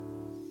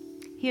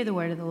Hear the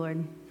word of the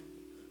Lord.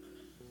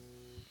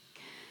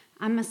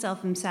 I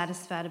myself am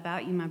satisfied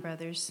about you, my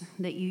brothers,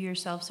 that you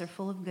yourselves are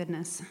full of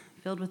goodness,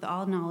 filled with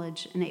all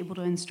knowledge, and able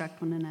to instruct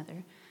one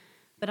another.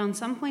 But on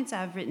some points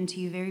I have written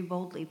to you very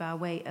boldly by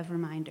way of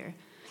reminder,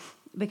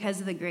 because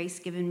of the grace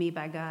given me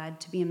by God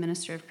to be a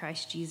minister of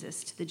Christ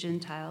Jesus to the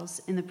Gentiles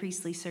in the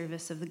priestly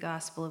service of the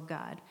gospel of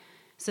God,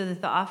 so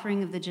that the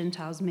offering of the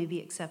Gentiles may be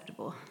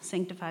acceptable,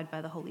 sanctified by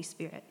the Holy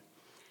Spirit.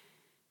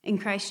 In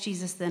Christ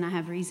Jesus, then, I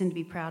have reason to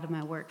be proud of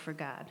my work for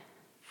God.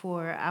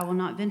 For I will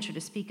not venture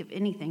to speak of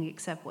anything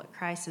except what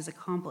Christ has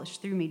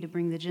accomplished through me to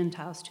bring the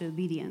Gentiles to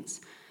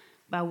obedience,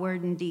 by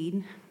word and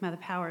deed, by the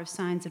power of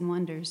signs and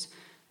wonders,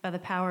 by the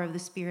power of the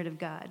Spirit of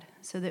God,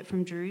 so that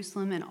from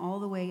Jerusalem and all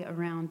the way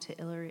around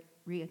to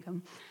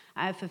Illyricum,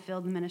 I have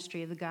fulfilled the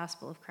ministry of the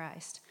gospel of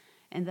Christ.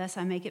 And thus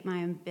I make it my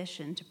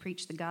ambition to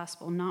preach the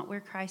gospel, not where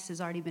Christ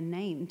has already been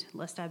named,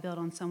 lest I build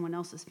on someone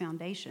else's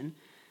foundation.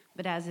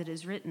 But as it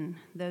is written,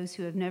 those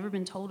who have never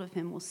been told of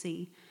him will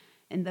see,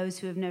 and those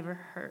who have never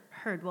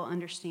heard will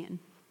understand.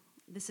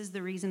 This is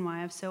the reason why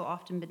I have so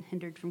often been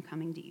hindered from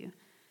coming to you.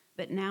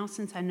 But now,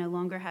 since I no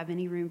longer have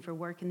any room for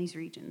work in these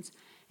regions,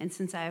 and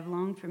since I have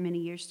longed for many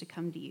years to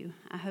come to you,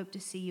 I hope to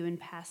see you in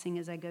passing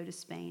as I go to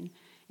Spain,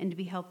 and to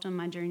be helped on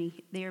my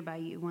journey there by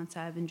you once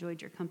I have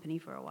enjoyed your company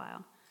for a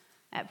while.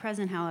 At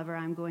present, however,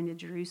 I am going to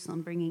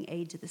Jerusalem, bringing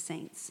aid to the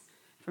saints.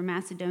 For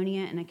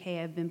Macedonia and Achaia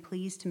have been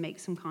pleased to make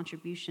some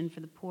contribution for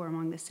the poor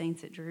among the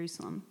saints at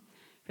Jerusalem.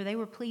 For they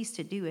were pleased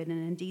to do it,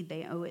 and indeed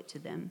they owe it to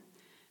them.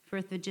 For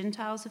if the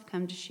Gentiles have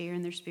come to share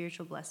in their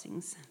spiritual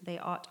blessings, they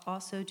ought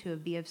also to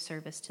be of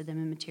service to them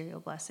in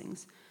material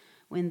blessings.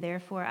 When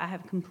therefore I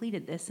have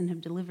completed this and have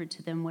delivered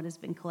to them what has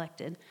been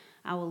collected,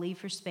 I will leave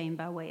for Spain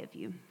by way of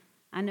you.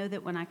 I know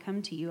that when I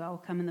come to you, I will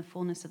come in the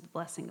fullness of the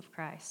blessing of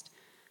Christ.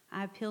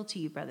 I appeal to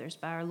you, brothers,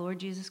 by our Lord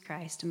Jesus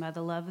Christ and by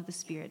the love of the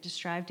Spirit, to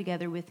strive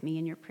together with me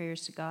in your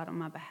prayers to God on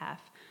my behalf,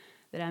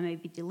 that I may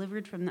be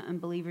delivered from the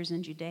unbelievers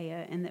in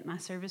Judea, and that my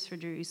service for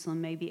Jerusalem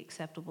may be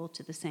acceptable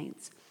to the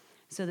saints,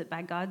 so that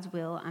by God's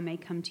will I may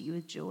come to you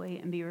with joy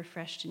and be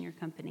refreshed in your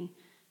company.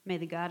 May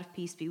the God of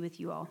peace be with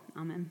you all.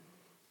 Amen.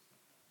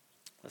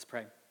 Let's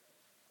pray.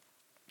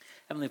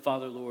 Heavenly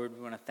Father, Lord,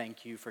 we want to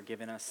thank you for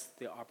giving us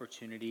the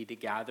opportunity to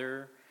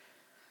gather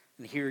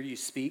and hear you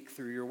speak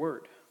through your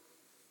word.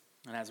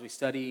 And as we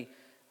study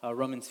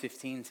Romans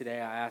 15 today,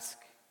 I ask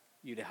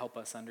you to help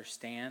us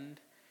understand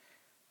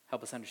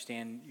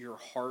your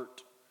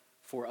heart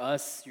for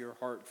us, your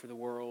heart for the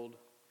world.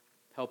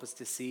 Help us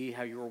to see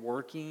how you're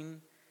working,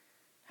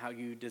 how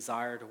you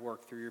desire to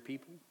work through your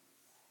people.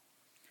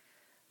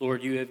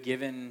 Lord, you have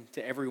given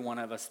to every one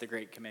of us the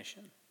Great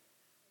Commission.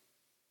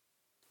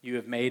 You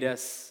have made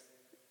us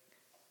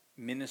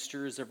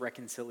ministers of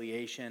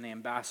reconciliation,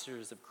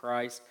 ambassadors of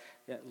Christ.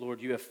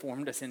 Lord, you have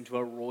formed us into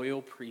a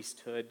royal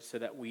priesthood so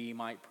that we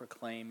might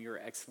proclaim your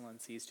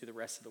excellencies to the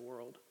rest of the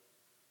world.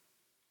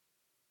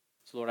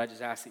 So, Lord, I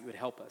just ask that you would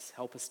help us.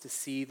 Help us to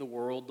see the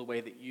world the way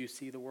that you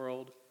see the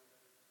world.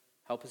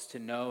 Help us to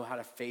know how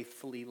to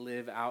faithfully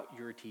live out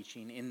your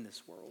teaching in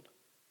this world.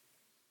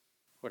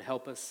 Lord,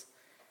 help us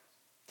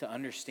to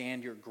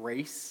understand your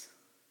grace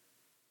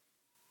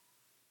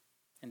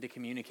and to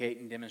communicate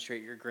and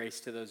demonstrate your grace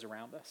to those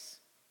around us.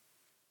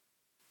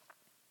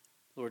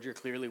 Lord, you're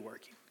clearly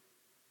working.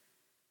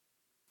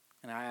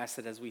 And I ask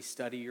that as we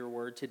study your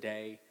word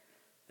today,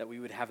 that we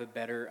would have a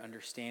better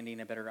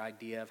understanding, a better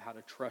idea of how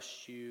to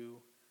trust you,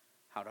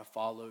 how to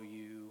follow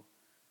you,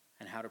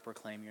 and how to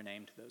proclaim your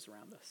name to those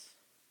around us.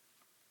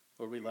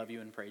 Lord, we love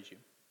you and praise you.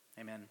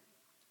 Amen.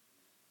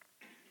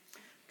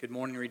 Good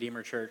morning,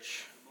 Redeemer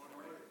Church. Good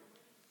morning.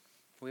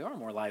 We are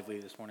more lively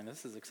this morning.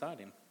 This is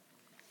exciting.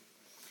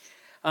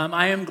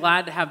 I am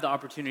glad to have the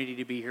opportunity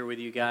to be here with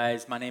you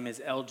guys. My name is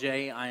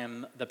LJ. I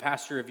am the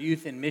pastor of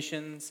youth and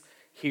missions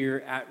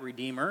here at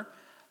Redeemer.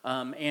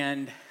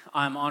 And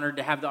I'm honored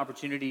to have the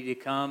opportunity to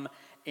come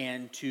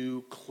and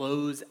to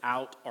close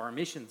out our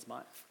missions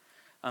month.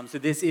 So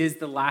this is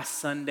the last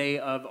Sunday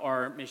of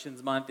our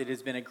missions month. It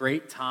has been a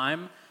great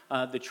time.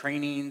 The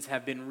trainings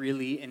have been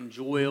really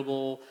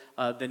enjoyable.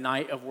 The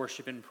night of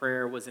worship and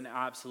prayer was an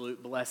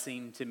absolute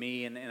blessing to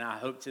me, and I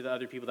hope to the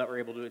other people that were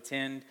able to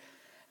attend.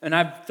 And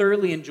I've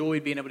thoroughly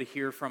enjoyed being able to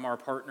hear from our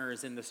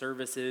partners in the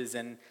services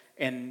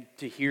and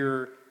to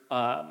hear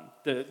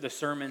the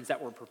sermons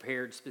that were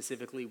prepared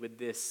specifically with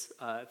this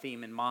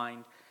theme in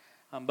mind.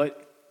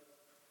 But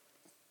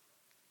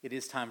it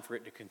is time for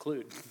it to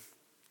conclude.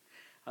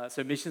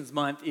 So Missions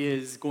Month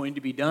is going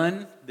to be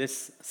done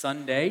this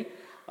Sunday,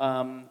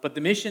 but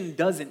the mission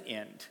doesn't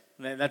end.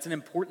 That's an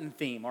important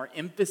theme. Our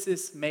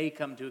emphasis may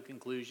come to a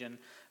conclusion,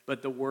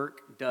 but the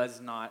work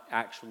does not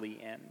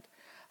actually end.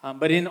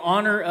 But in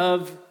honor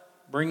of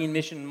bringing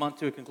Mission Month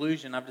to a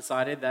conclusion, I've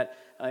decided that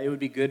it would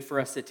be good for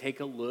us to take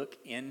a look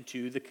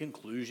into the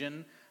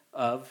conclusion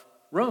of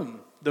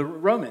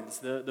Romans,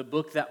 the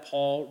book that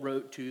Paul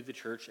wrote to the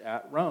church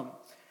at Rome.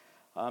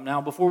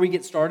 Now, before we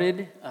get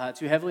started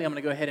too heavily, I'm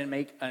going to go ahead and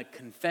make a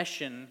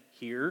confession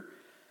here.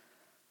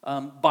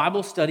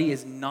 Bible study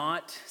is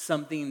not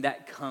something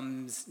that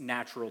comes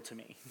natural to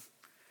me.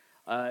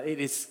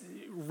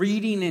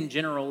 Reading in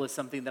general is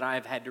something that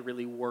I've had to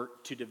really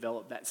work to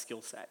develop that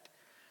skill set.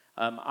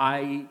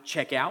 I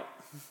check out.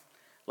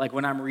 Like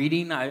when I'm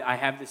reading, I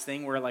have this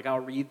thing where like I'll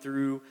read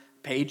through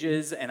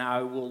pages and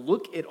I will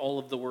look at all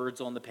of the words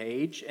on the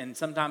page, and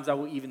sometimes I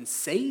will even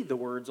say the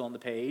words on the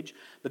page,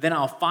 but then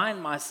I'll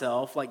find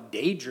myself like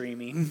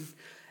daydreaming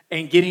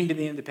and getting to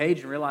the end of the page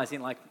and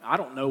realizing like I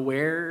don't know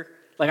where,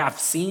 like I've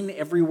seen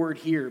every word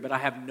here, but I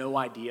have no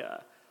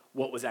idea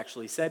what was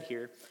actually said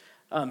here.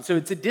 So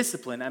it's a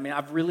discipline. I mean,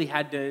 I've really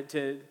had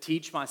to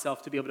teach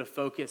myself to be able to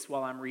focus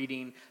while I'm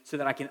reading so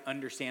that I can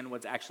understand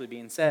what's actually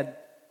being said.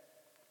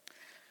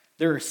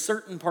 There are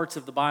certain parts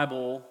of the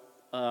Bible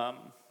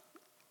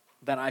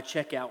that I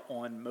check out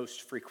on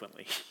most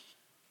frequently.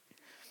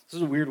 This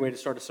is a weird way to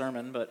start a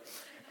sermon, but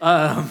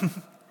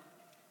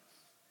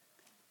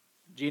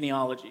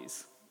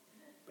genealogies.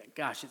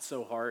 Gosh, it's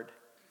so hard.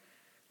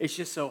 It's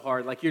just so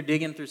hard. Like you're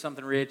digging through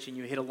something rich and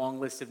you hit a long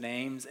list of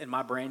names and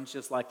my brain's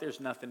just like, there's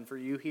nothing for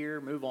you here,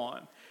 move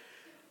on.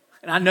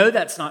 And I know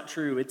that's not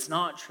true. It's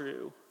not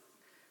true.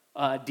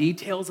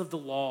 Details of the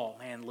law,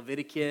 man,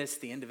 Leviticus,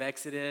 the end of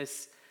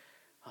Exodus.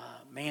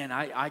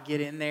 I get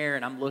in there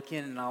and I'm looking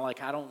and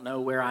I don't know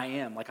where I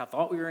am. Like I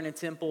thought we were in a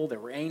temple, there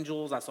were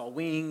angels, I saw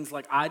wings,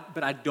 but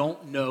I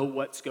don't know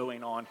what's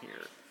going on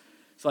here.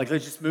 So let's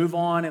just move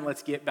on and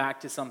let's get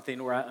back to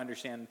something where I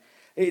understand.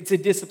 It's a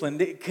discipline.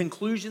 The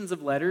conclusions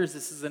of letters,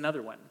 this is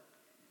another one.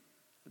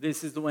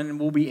 This is the one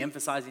we'll be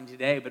emphasizing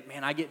today, but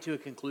man, I get to a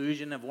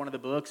conclusion of one of the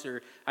books,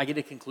 or I get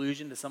a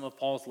conclusion to some of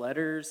Paul's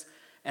letters,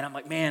 and I'm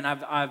like, man,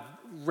 I've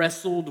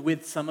wrestled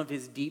with some of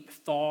his deep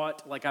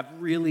thought. Like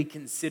I've really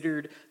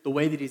considered the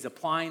way that he's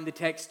applying the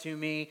text to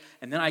me.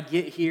 And then I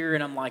get here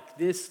and I'm like,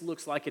 this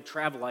looks like a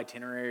travel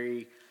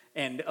itinerary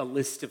and a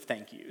list of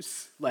thank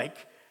yous.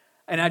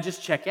 And I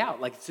just check out.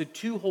 So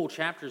 2 whole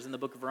chapters in the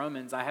book of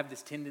Romans, I have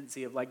this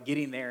tendency of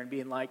getting there and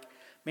being like,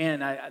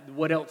 man,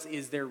 what else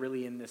is there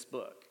really in this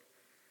book,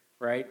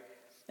 right?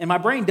 And my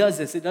brain does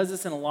this. It does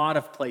this in a lot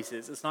of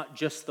places. It's not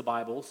just the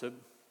Bible, so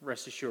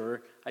rest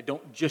assured, I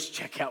don't just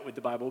check out with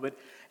the Bible, but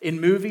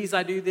in movies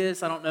I do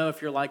this. I don't know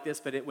if you're like this,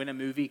 but when a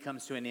movie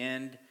comes to an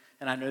end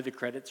and I know the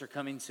credits are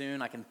coming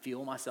soon, I can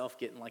feel myself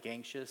getting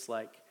anxious,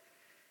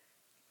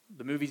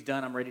 the movie's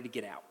done, I'm ready to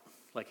get out.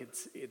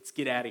 It's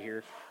get out of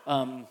here.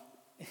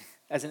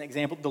 As an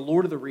example, The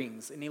Lord of the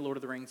Rings. Any Lord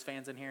of the Rings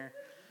fans in here?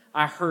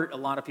 I hurt a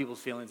lot of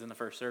people's feelings in the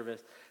first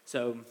service,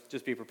 so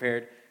just be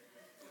prepared.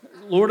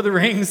 Lord of the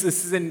Rings,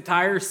 this is an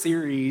entire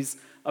series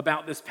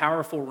about this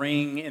powerful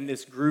ring and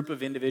this group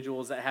of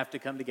individuals that have to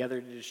come together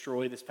to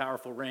destroy this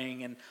powerful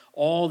ring and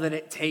all that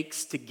it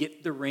takes to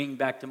get the ring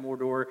back to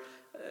Mordor.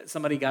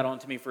 Somebody got on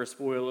to me for a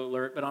spoiler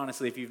alert, but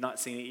honestly, if you've not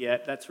seen it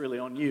yet, that's really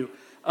on you.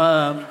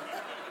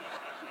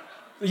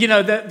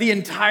 The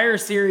entire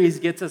series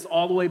gets us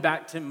all the way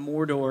back to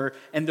Mordor,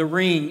 and the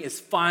ring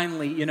is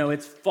finally,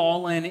 it's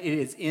fallen, it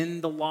is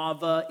in the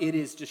lava, it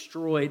is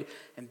destroyed,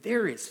 and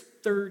there is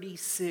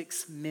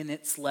 36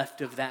 minutes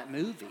left of that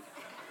movie.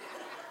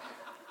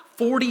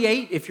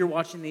 48 if you're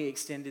watching the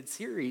extended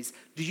series.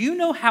 Do you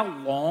know how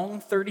long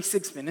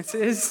 36 minutes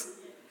is?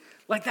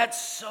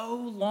 That's so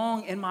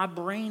long, and my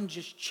brain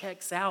just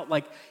checks out.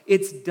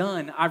 It's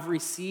done. I've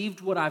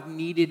received what I've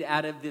needed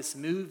out of this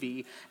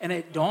movie, and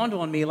it dawned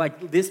on me,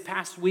 this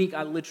past week,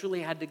 I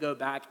literally had to go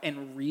back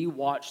and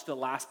rewatch the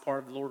last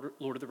part of Lord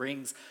of the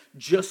Rings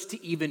just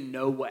to even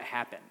know what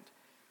happened.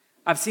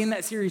 I've seen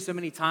that series so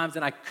many times,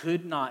 and I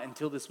could not,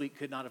 until this week,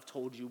 have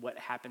told you what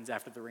happens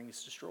after the ring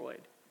is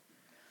destroyed.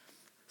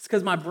 It's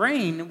because my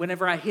brain,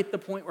 whenever I hit the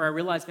point where I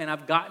realize, man,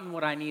 I've gotten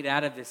what I need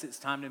out of this, it's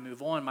time to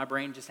move on, my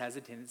brain just has a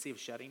tendency of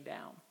shutting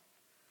down.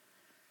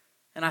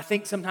 And I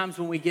think sometimes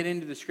when we get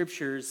into the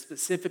scriptures,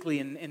 specifically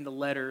in the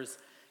letters,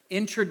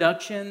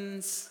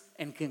 introductions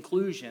and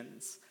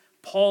conclusions,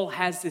 Paul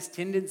has this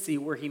tendency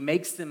where he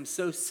makes them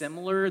so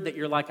similar that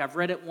you're like, I've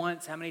read it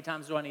once, how many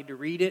times do I need to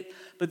read it?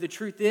 But the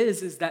truth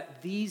is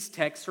that these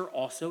texts are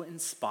also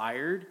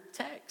inspired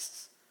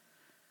texts.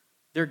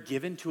 They're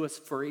given to us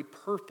for a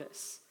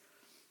purpose.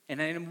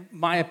 And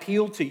my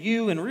appeal to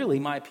you, and really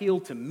my appeal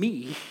to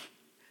me,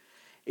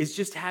 is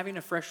just having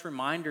a fresh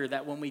reminder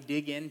that when we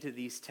dig into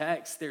these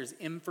texts, there's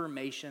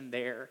information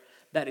there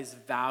that is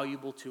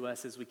valuable to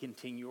us as we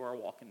continue our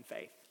walk in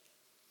faith.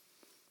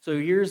 So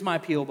here's my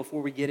appeal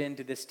before we get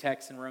into this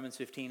text in Romans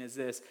 15 is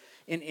this.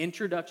 In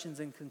introductions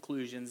and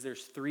conclusions,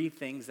 there's 3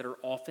 things that are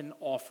often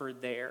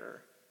offered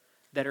there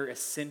that are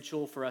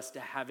essential for us to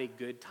have a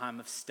good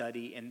time of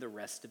study in the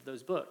rest of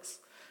those books.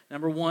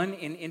 Number 1,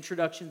 in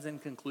introductions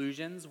and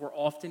conclusions, we're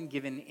often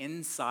given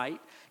insight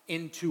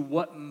into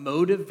what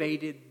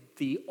motivated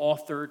the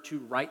author to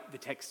write the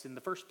text in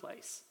the first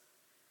place.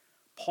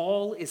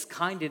 Paul is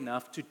kind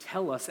enough to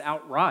tell us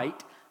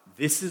outright,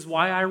 this is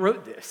why I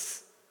wrote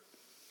this.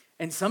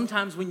 And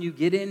sometimes when you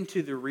get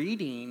into the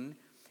reading,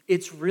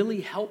 it's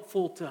really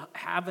helpful to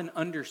have an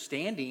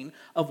understanding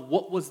of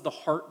what was the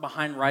heart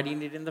behind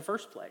writing it in the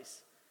first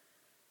place.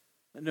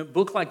 In a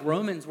book like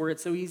Romans, where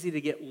it's so easy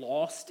to get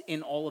lost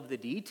in all of the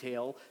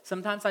detail,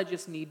 sometimes I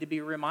just need to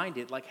be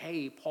reminded, like,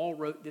 hey, Paul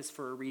wrote this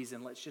for a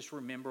reason. Let's just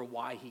remember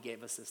why he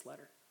gave us this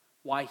letter,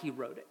 why he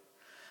wrote it.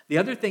 The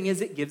other thing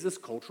is it gives us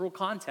cultural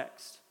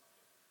context.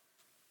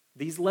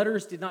 These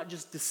letters did not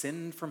just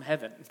descend from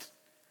heaven.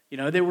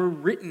 They were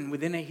written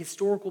within a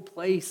historical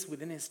place,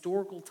 within a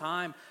historical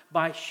time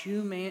by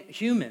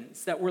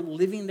humans that were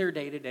living their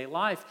day-to-day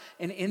life.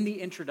 And in the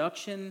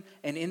introduction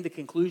and in the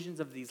conclusions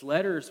of these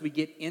letters, we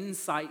get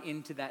insight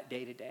into that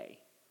day-to-day.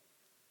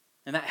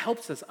 And that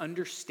helps us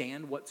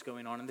understand what's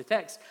going on in the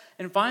text.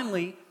 And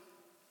finally,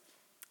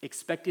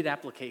 expected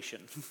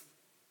application.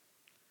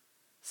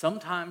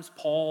 Sometimes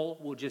Paul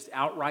will just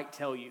outright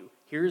tell you,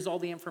 here's all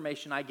the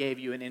information I gave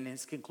you, and in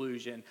his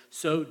conclusion,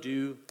 so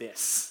do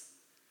this.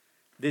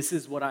 This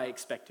is what I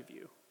expect of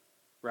you,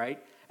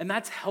 right? And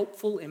that's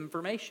helpful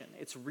information.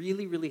 It's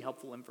really, really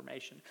helpful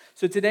information.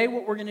 So today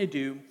what we're going to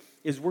do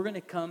is we're going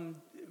to come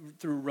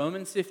through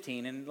Romans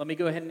 15, and let me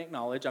go ahead and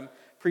acknowledge I'm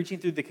preaching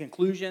through the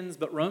conclusions,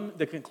 but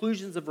the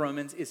conclusions of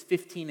Romans is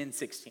 15 and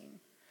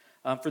 16.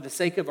 For the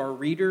sake of our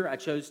reader, I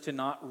chose to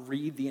not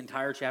read the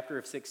entire chapter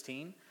of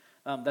 16.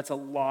 That's a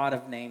lot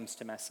of names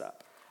to mess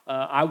up.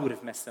 I would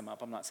have messed them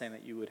up. I'm not saying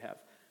that you would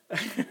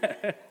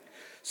have.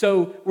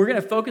 So we're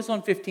going to focus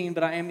on 15,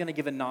 but I am going to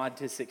give a nod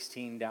to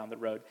 16 down the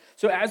road.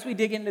 So as we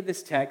dig into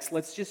this text,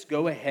 let's just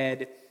go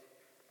ahead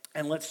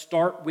and let's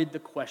start with the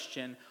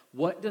question,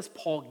 what does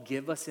Paul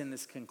give us in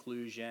this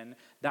conclusion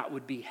that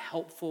would be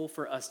helpful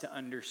for us to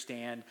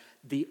understand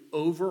the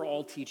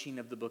overall teaching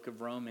of the book of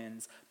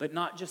Romans, but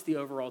not just the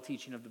overall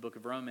teaching of the book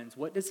of Romans?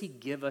 What does he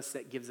give us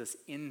that gives us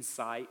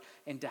insight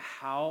into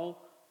how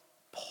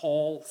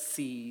Paul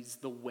sees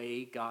the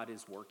way God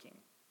is working?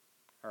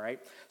 All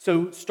right,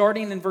 so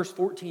starting in verse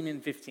 14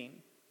 and 15, it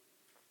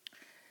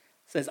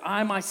says,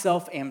 I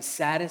myself am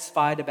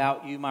satisfied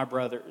about you, my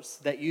brothers,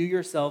 that you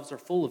yourselves are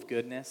full of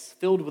goodness,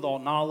 filled with all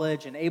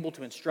knowledge, and able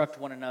to instruct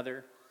one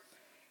another.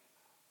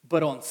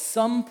 But on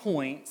some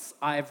points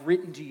I have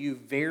written to you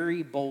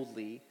very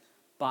boldly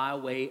by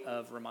way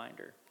of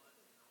reminder.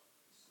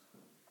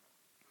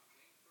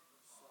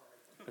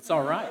 It's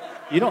all right.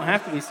 You don't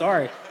have to be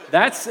sorry.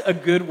 That's a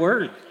good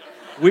word.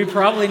 We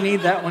probably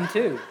need that one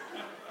too.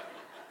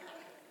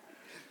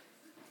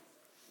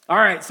 All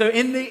right, so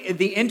in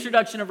the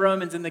introduction of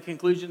Romans and the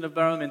conclusion of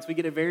Romans, we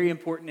get a very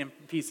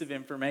important piece of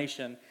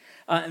information,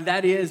 and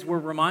that is we're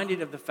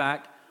reminded of the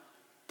fact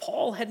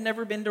Paul had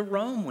never been to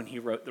Rome when he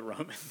wrote the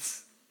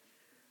Romans.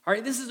 All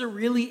right, this is a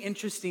really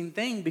interesting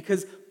thing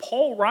because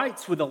Paul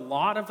writes with a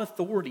lot of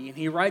authority and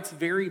he writes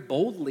very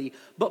boldly,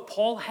 but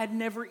Paul had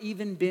never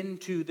even been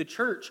to the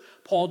church.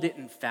 Paul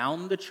didn't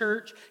found the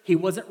church. He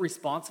wasn't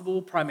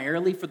responsible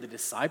primarily for the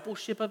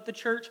discipleship of the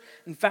church.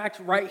 In fact,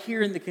 right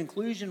here in the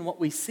conclusion, what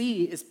we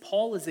see is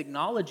Paul is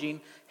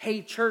acknowledging,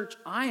 hey, church,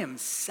 I am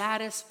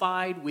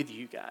satisfied with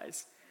you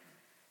guys.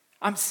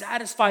 I'm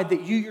satisfied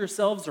that you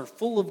yourselves are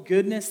full of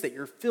goodness, that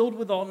you're filled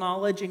with all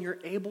knowledge, and you're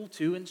able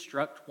to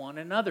instruct one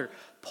another.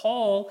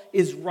 Paul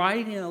is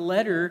writing a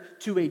letter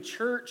to a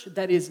church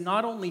that is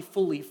not only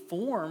fully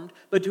formed,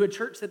 but to a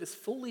church that is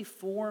fully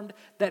formed,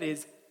 that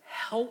is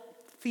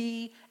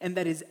healthy, and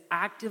that is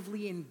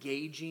actively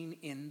engaging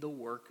in the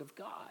work of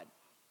God.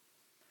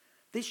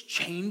 This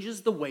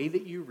changes the way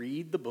that you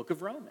read the book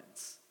of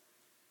Romans.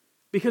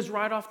 Because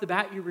right off the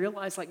bat, you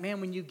realize, like,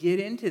 man, when you get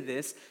into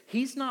this,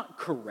 he's not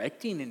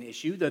correcting an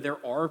issue, though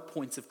there are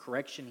points of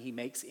correction he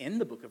makes in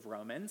the book of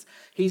Romans.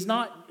 He's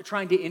not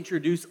trying to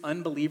introduce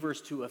unbelievers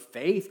to a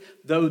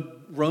faith, though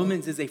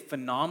Romans is a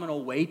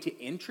phenomenal way to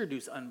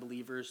introduce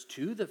unbelievers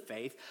to the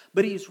faith.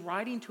 But he's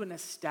writing to an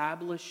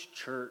established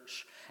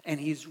church, and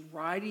he's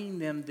writing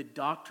them the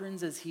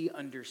doctrines as he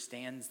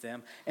understands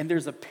them. And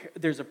there's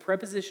a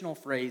prepositional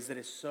phrase that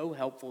is so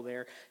helpful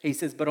there. He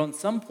says, but on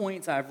some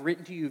points I've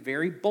written to you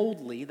very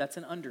boldly. That's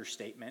an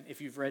understatement.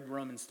 If you've read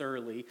Romans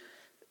thoroughly,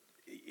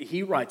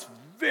 he writes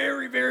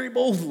very, very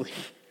boldly.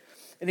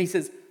 And he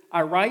says,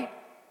 I write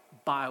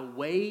by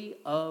way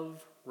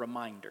of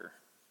reminder.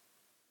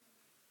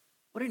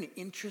 What an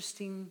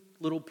interesting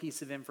little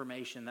piece of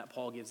information that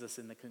Paul gives us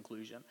in the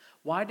conclusion.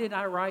 Why did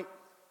I write?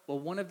 Well,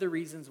 one of the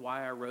reasons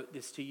why I wrote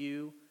this to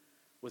you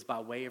was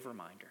by way of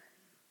reminder.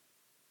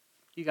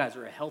 You guys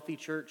are a healthy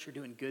church. You're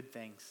doing good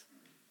things.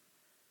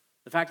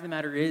 The fact of the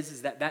matter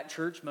is that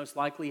church most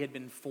likely had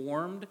been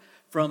formed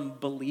from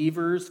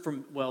believers,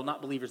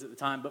 not believers at the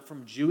time, but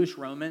from Jewish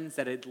Romans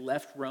that had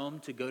left Rome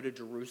to go to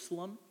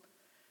Jerusalem,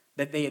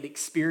 that they had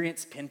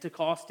experienced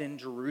Pentecost in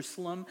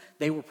Jerusalem.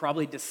 They were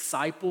probably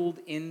discipled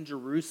in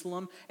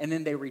Jerusalem, and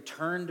then they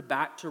returned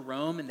back to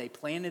Rome, and they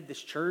planted this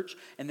church,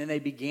 and then they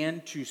began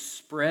to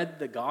spread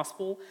the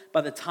gospel.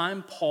 By the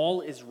time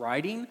Paul is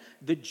writing,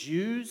 the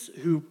Jews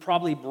who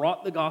probably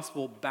brought the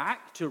gospel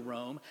back to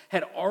Rome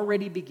had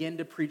already begun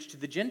to preach to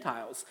the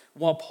Gentiles.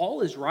 While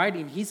Paul is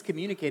writing, he's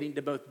communicating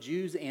to both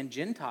Jews and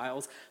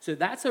Gentiles, so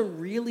that's a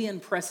really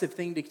impressive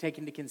thing to take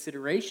into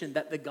consideration,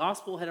 that the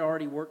gospel had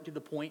already worked to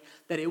the point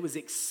that it was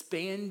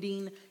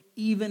expanding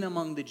even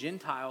among the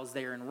Gentiles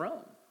there in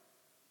Rome.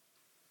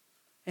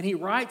 And he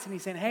writes and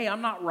he's saying, hey,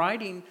 I'm not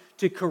writing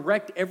to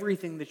correct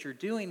everything that you're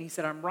doing. He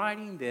said, I'm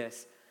writing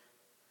this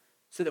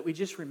so that we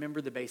just remember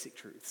the basic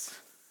truths.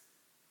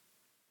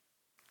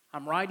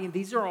 I'm writing,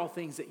 these are all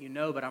things that you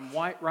know, but I'm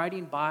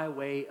writing by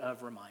way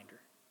of reminder.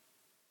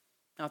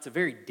 Now, it's a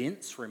very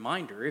dense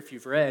reminder. If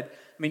you've read,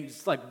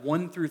 it's like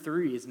 1 through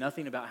 3 is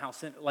nothing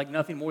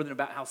more than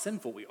about how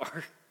sinful we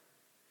are.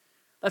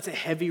 That's a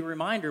heavy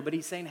reminder, but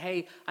he's saying,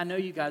 hey, I know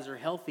you guys are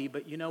healthy,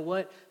 but you know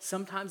what?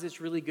 Sometimes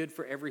it's really good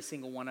for every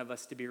single one of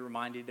us to be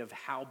reminded of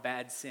how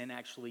bad sin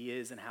actually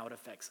is and how it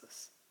affects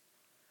us.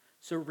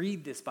 So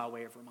read this by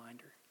way of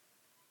reminder.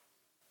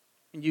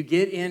 And you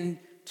get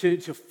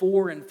into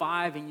 4 and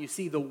 5 and you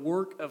see the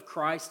work of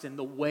Christ and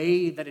the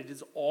way that it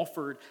is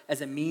offered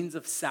as a means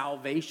of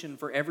salvation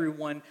for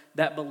everyone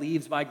that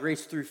believes by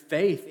grace through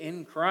faith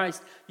in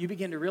Christ. You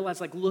begin to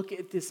realize, look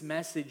at this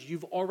message.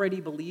 You've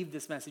already believed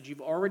this message. You've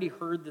already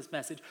heard this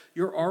message.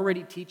 You're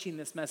already teaching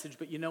this message.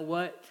 But you know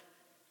what?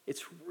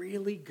 It's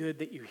really good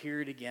that you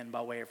hear it again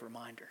by way of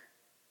reminder.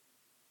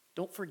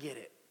 Don't forget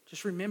it.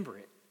 Just remember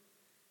it.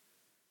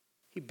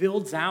 He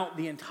builds out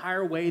the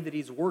entire way that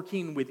he's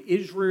working with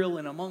Israel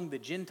and among the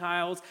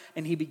Gentiles,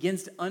 and he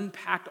begins to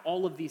unpack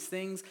all of these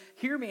things.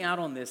 Hear me out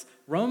on this.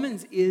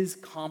 Romans is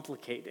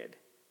complicated,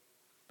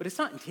 but it's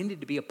not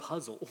intended to be a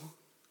puzzle.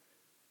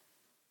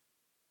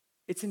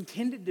 It's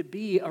intended to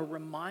be a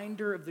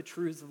reminder of the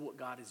truths of what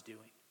God is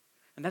doing.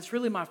 And that's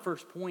really my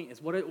first point,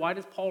 is why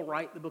does Paul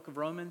write the book of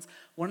Romans?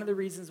 One of the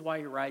reasons why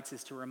he writes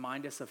is to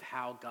remind us of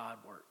how God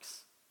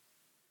works.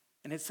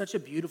 And it's such a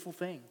beautiful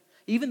thing.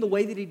 Even the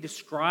way that he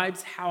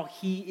describes how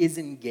he is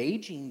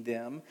engaging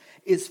them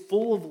is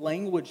full of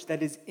language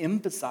that is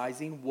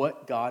emphasizing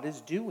what God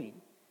is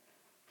doing.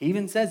 He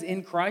even says,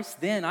 in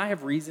Christ, then I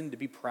have reason to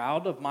be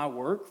proud of my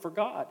work for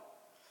God.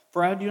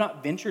 For I do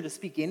not venture to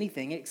speak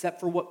anything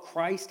except for what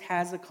Christ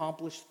has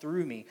accomplished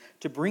through me,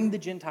 to bring the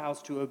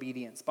Gentiles to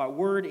obedience by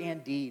word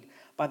and deed,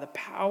 by the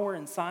power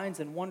and signs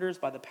and wonders,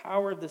 by the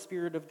power of the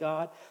Spirit of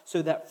God,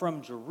 so that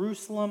from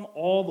Jerusalem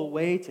all the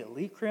way to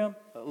Illyricum,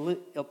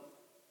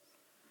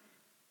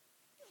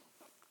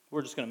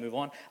 we're just going to move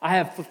on. I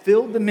have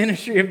fulfilled the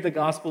ministry of the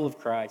gospel of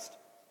Christ.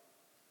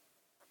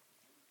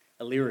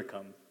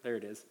 Illyricum, there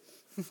it is.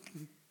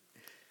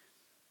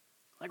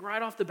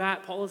 Right off the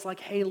bat, Paul is like,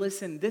 hey,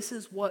 listen, this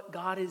is what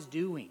God is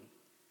doing.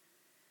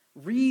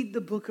 Read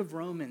the book of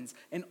Romans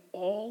and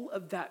all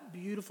of that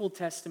beautiful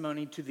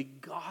testimony to the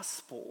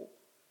gospel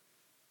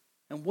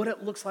and what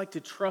it looks like to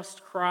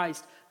trust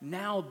Christ.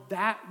 Now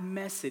that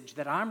message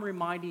that I'm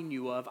reminding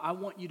you of, I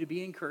want you to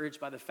be encouraged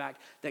by the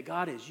fact that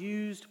God has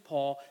used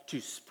Paul to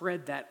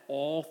spread that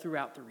all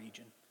throughout the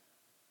region.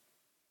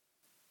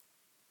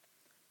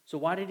 So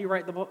why did he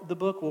write the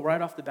book? Well,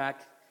 right off the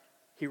bat,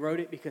 he wrote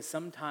it because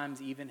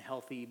sometimes even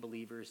healthy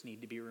believers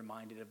need to be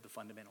reminded of the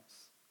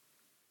fundamentals.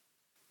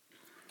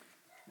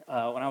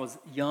 When I was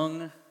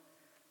young,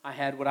 I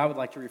had what I would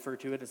like to refer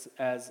to it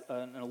as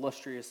an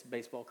illustrious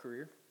baseball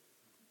career.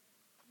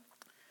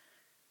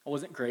 I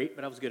wasn't great,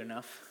 but I was good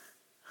enough.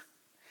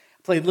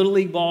 I played Little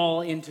League ball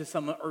into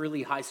some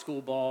early high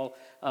school ball.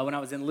 When I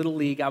was in Little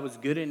League, I was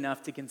good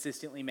enough to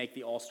consistently make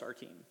the all-star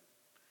team.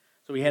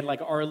 So we had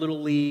our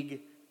Little League,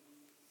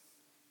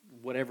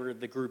 whatever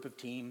the group of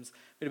teams.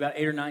 We had about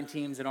 8 or 9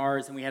 teams in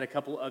ours, and we had a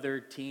couple other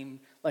team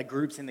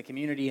groups in the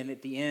community. And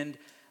at the end,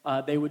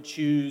 they would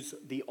choose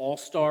the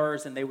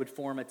all-stars, and they would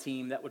form a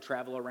team that would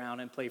travel around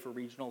and play for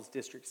regionals,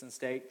 districts, and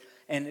state.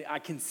 And I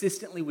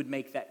consistently would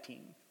make that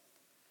team.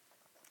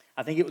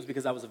 I think it was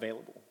because I was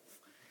available,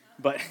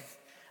 but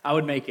I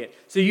would make it.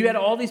 So you had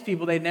all these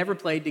people, they'd never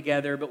played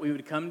together, but we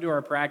would come to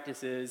our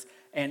practices,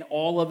 and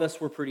all of us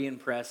were pretty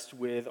impressed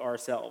with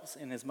ourselves,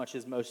 in as much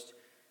as most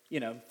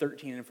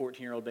 13 and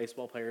 14-year-old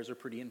baseball players are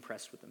pretty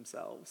impressed with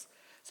themselves.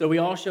 So we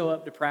all show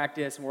up to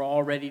practice, and we're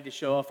all ready to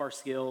show off our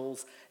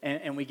skills,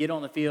 and we get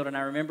on the field. And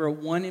I remember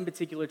one in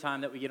particular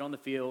time that we get on the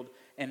field,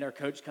 and our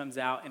coach comes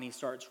out, and he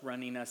starts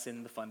running us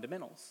in the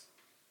fundamentals.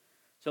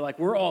 So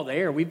we're all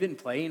there. We've been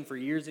playing for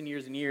years and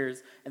years and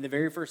years, and the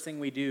very first thing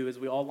we do is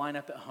we all line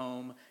up at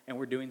home, and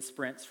we're doing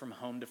sprints from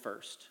home to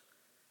first.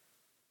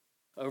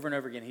 Over and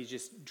over again, he's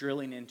just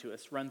drilling into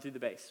us. Run through the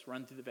base,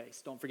 run through the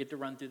base. Don't forget to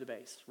run through the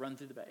base, run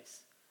through the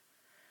base.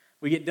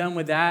 We get done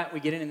with that,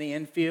 we get in the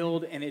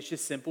infield, and it's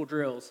just simple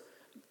drills.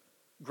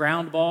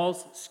 Ground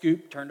balls,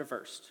 scoop, turn to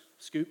first.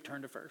 Scoop,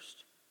 turn to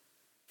first.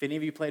 If any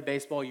of you played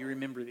baseball, you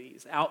remember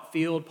these.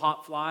 Outfield,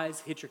 pop flies,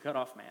 hit your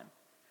cutoff man.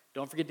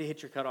 Don't forget to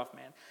hit your cutoff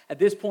man. At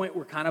this point,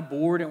 we're kind of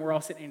bored, and we're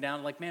all sitting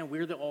down man,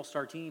 we're the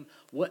all-star team.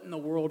 What in the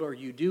world are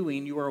you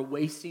doing? You are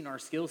wasting our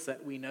skill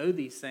set. We know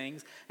these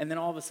things. And then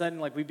all of a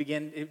sudden,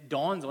 it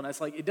dawns on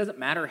us, it doesn't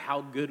matter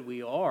how good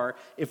we are.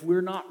 If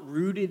we're not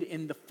rooted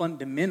in the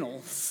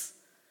fundamentals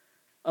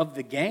of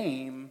the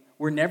game,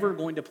 we're never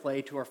going to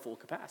play to our full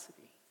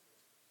capacity.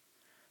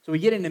 So we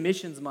get into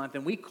missions month,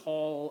 and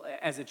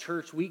as a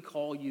church, we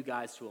call you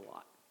guys to a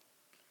lot.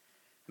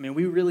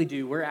 We really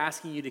do. We're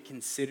asking you to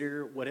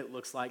consider what it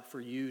looks like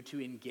for you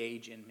to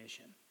engage in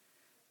mission.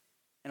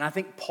 And I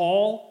think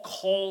Paul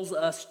calls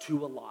us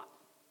to a lot.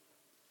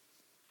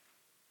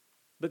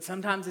 But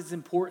sometimes it's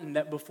important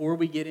that before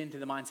we get into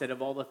the mindset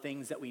of all the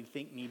things that we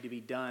think need to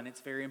be done,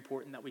 it's very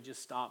important that we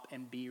just stop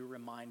and be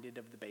reminded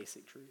of the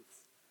basic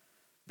truths.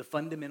 The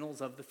fundamentals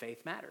of the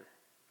faith matter.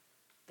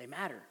 They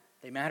matter.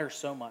 They matter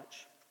so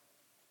much.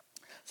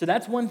 So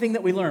that's one thing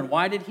that we learn.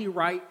 Why did he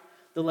write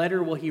the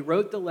letter? Well, he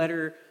wrote the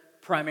letter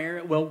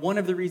one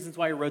of the reasons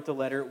why he wrote the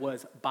letter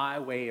was by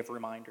way of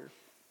reminder.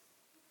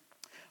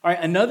 All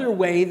right, another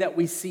reason that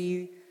we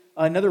see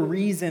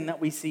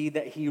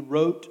that he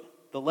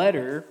wrote the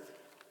letter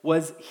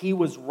was he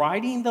was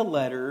writing the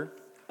letter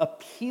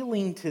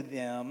appealing to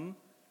them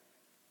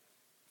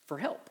for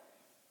help.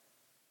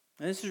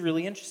 And this is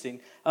really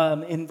interesting.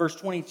 In verse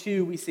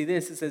 22, we see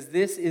this. It says,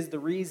 "This is the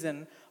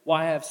reason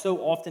why I have so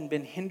often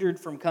been hindered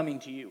from coming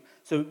to you."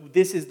 So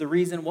this is the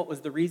reason. What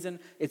was the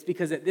reason? It's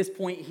because at this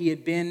point he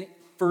had been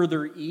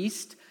further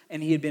east,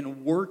 and he had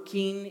been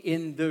working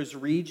in those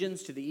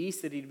regions to the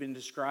east that he'd been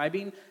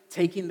describing,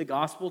 taking the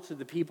gospel to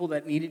the people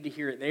that needed to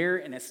hear it there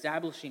and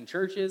establishing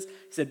churches.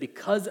 He said,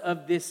 because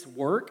of this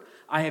work,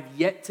 I have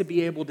yet to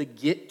be able to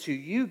get to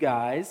you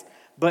guys.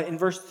 But in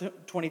verse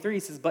 23, he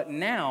says, "But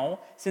now,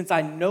 since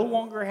I no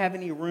longer have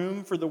any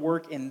room for the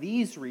work in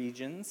these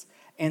regions,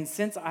 and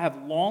since I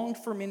have longed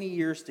for many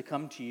years to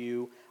come to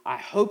you, I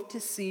hope to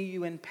see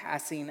you in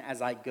passing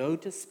as I go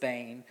to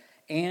Spain,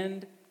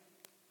 and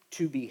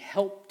to be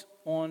helped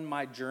on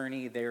my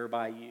journey there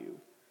by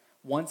you,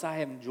 once I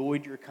have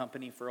enjoyed your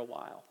company for a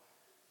while."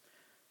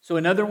 So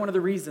another one of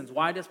the reasons,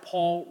 why does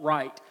Paul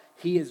write?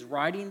 He is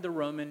writing the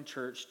Roman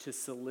church to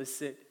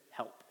solicit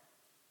help.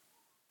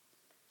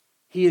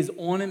 He is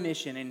on a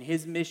mission, and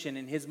his mission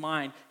in his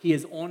mind, he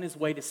is on his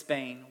way to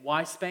Spain.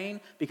 Why Spain?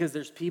 Because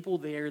there's people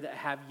there that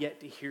have yet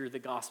to hear the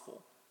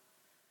gospel.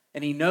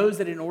 And he knows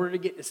that in order to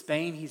get to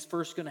Spain, he's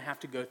first going to have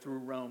to go through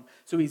Rome.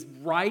 So he's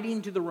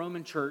writing to the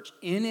Roman church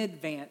in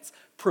advance,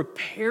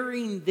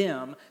 preparing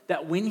them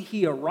that when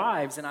he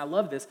arrives, and I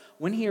love this,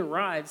 when he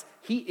arrives,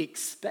 he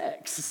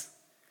expects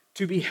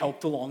to be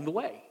helped along the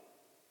way.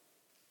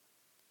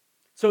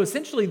 So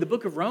essentially, the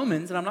book of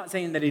Romans, and I'm not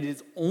saying that it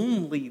is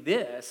only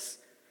this,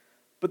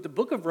 but the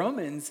book of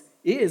Romans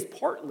is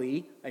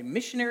partly a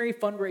missionary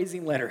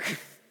fundraising letter.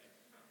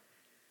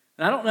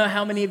 And I don't know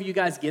how many of you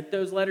guys get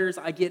those letters.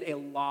 I get a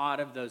lot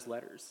of those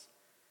letters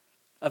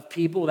of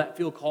people that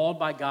feel called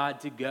by God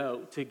to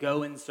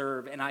go and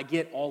serve. And I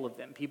get all of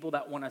them. People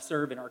that want to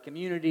serve in our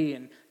community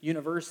and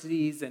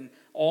universities and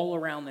all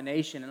around the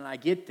nation. And I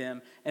get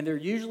them. And they're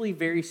usually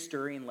very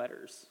stirring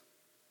letters.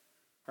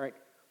 All right.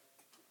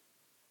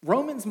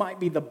 Romans might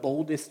be the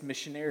boldest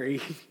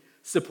missionary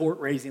support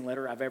raising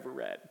letter I've ever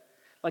read.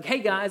 Like, hey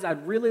guys,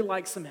 I'd really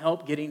like some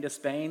help getting to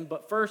Spain,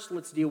 but first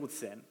let's deal with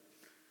sin.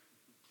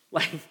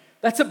 Like,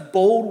 that's a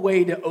bold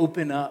way to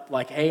open up.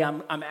 Like, hey,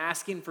 I'm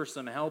asking for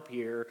some help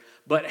here,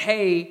 but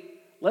hey,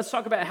 let's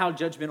talk about how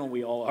judgmental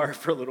we all are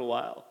for a little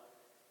while.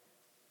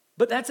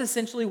 But that's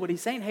essentially what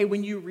he's saying. Hey,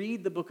 when you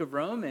read the book of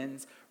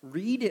Romans,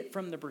 read it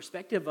from the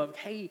perspective of,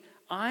 hey,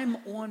 I'm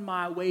on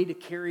my way to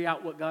carry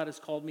out what God has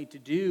called me to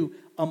do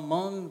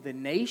among the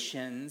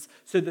nations.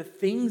 So the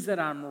things that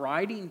I'm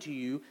writing to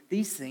you,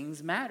 these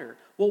things matter.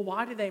 Well,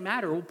 why do they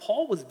matter? Well,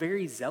 Paul was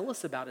very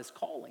zealous about his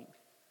calling.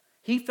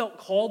 He felt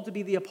called to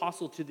be the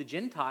apostle to the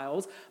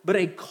Gentiles, but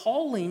a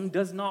calling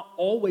does not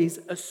always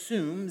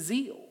assume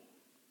zeal.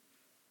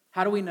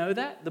 How do we know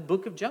that? The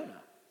book of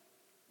Jonah.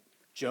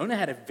 Jonah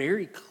had a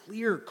very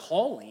clear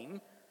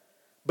calling,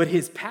 but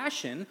his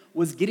passion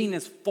was getting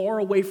as far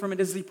away from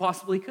it as he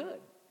possibly could.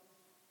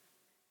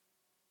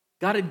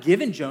 God had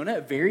given Jonah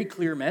a very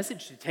clear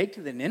message to take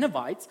to the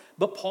Ninevites,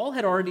 but Paul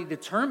had already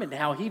determined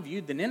how he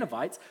viewed the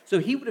Ninevites, so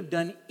he would have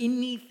done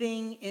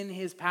anything in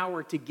his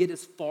power to get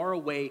as far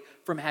away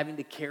from having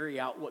to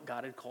carry out what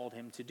God had called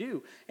him to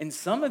do. And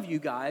some of you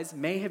guys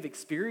may have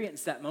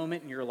experienced that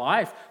moment in your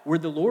life where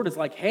the Lord is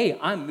like, hey,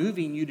 I'm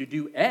moving you to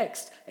do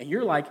X, and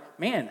you're like,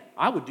 man,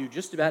 I would do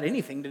just about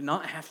anything to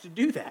not have to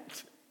do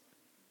that.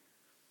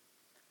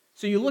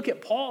 So you look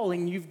at Paul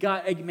and you've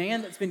got a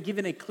man that's been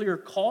given a clear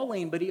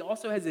calling, but he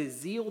also has a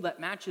zeal that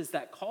matches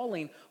that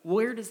calling.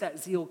 Where does that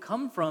zeal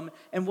come from?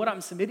 And what I'm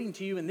submitting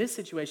to you in this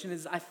situation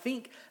is I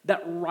think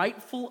that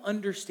rightful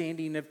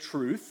understanding of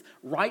truth,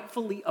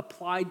 rightfully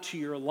applied to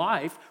your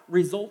life,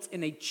 results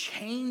in a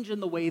change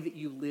in the way that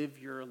you live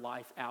your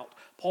life out.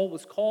 Paul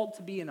was called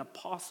to be an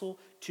apostle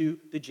to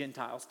the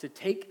Gentiles, to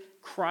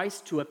take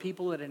Christ to a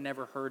people that had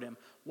never heard him.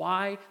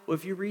 Why? Well,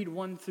 if you read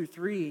 1 through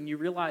 3 and you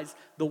realize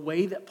the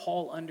way that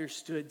Paul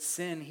understood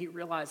sin, he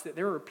realized that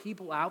there are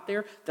people out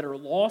there that are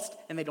lost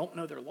and they don't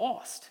know they're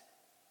lost.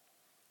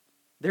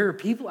 There are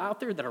people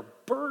out there that are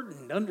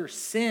burdened under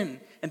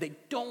sin and they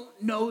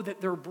don't know that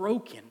they're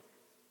broken.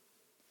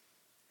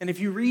 And if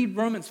you read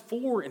Romans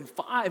 4 and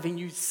 5 and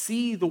you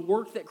see the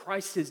work that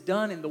Christ has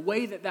done and the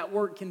way that that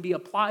work can be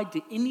applied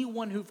to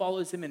anyone who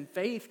follows him in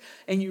faith,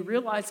 and you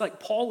realize like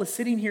Paul is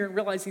sitting here and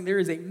realizing there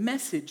is a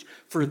message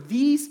for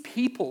these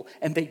people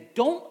and they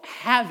don't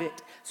have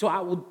it, so I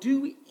will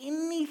do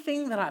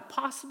anything that I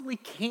possibly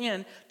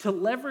can to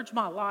leverage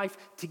my life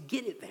to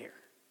get it there.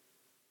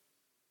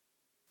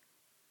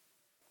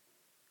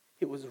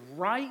 It was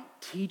right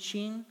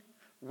teaching,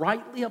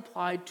 rightly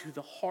applied to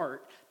the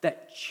heart,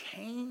 that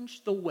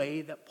changed the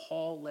way that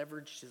Paul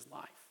leveraged his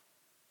life.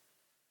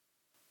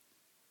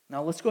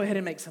 Now let's go ahead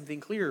and make something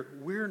clear.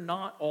 We're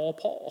not all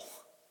Paul.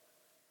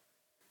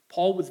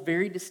 Paul was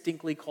very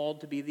distinctly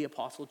called to be the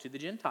apostle to the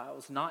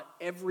Gentiles. Not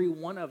every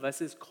one of us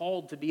is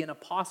called to be an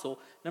apostle.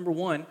 Number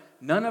one,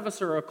 none of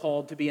us are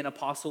called to be an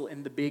apostle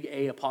in the big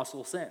A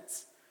apostle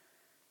sense.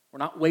 We're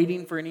not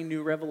waiting for any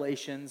new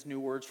revelations, new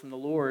words from the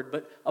Lord,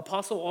 but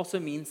apostle also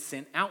means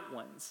sent out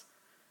ones.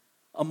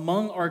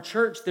 Among our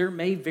church, there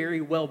may very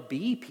well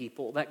be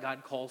people that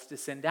God calls to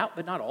send out,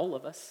 but not all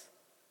of us.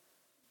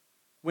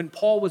 When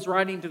Paul was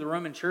writing to the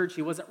Roman church,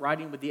 he wasn't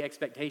writing with the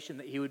expectation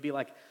that he would be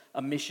like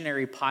a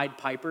missionary Pied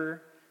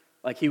Piper.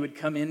 Like he would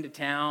come into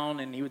town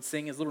and he would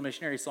sing his little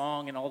missionary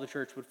song and all the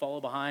church would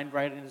follow behind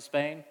right into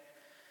Spain.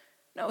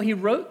 No, he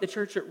wrote the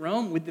church at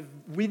Rome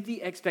with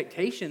the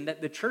expectation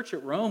that the church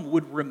at Rome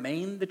would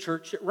remain the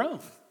church at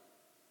Rome.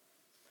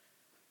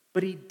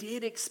 But he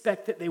did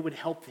expect that they would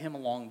help him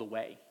along the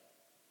way.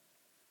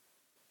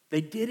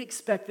 They did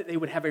expect that they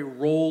would have a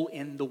role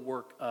in the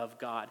work of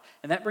God.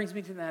 And that brings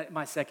me to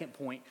my second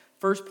point.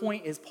 First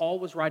point is Paul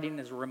was writing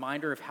as a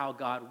reminder of how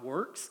God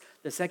works.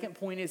 The second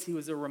point is he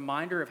was a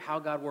reminder of how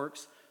God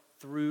works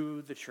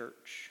through the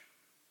church.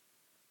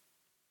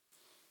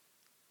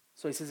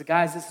 So he says,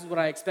 guys, this is what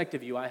I expect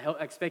of you. I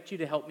expect you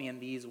to help me in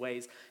these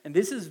ways. And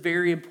this is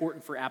very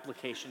important for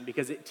application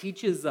because it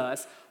teaches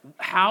us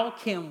how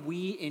can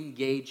we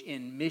engage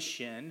in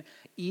mission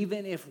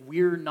even if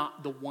we're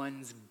not the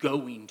ones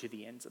going to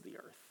the ends of the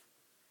earth.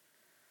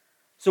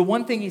 So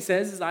one thing he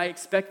says is, I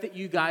expect that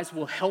you guys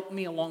will help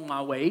me along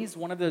my ways.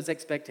 One of those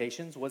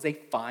expectations was a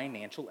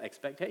financial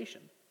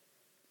expectation.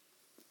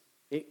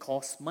 It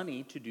costs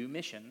money to do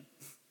mission.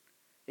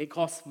 It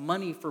costs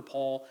money for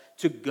Paul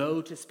to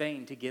go to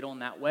Spain to get on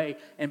that way.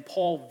 And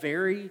Paul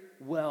very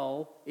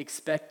well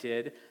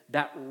expected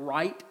that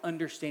right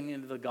understanding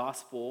of the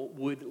gospel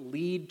would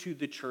lead to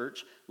the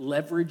church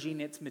leveraging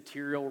its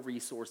material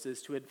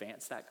resources to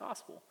advance that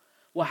gospel.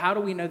 Well, how do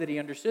we know that he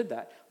understood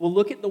that? Well,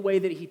 look at the way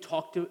that he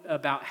talked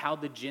about how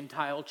the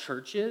Gentile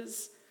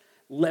churches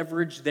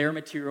leverage their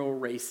material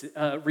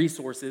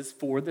resources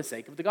for the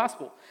sake of the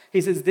gospel. He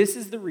says, this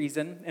is the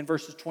reason in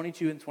verses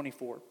 22 and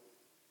 24.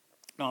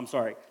 No, I'm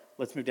sorry.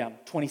 Let's move down.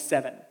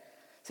 27. It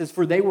says,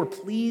 for they were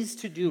pleased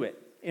to do it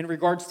in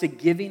regards to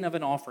giving of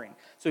an offering.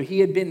 So he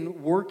had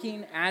been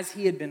working, as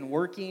he had been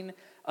working,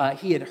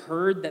 he had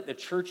heard that the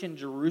church in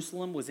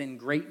Jerusalem was in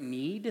great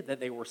need, that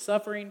they were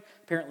suffering.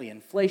 Apparently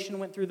inflation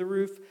went through the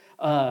roof.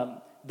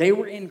 They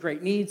were in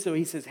great need, so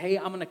he says, hey,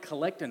 I'm going to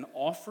collect an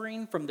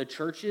offering from the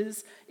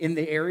churches in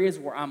the areas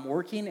where I'm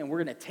working, and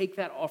we're going to take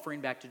that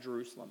offering back to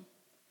Jerusalem.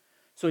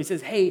 So he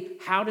says, hey,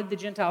 how did the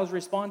Gentiles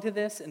respond to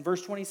this? In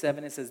verse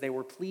 27, it says, they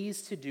were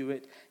pleased to do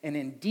it, and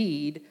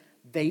indeed,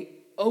 they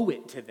owe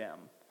it to them.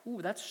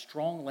 Ooh, that's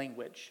strong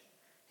language.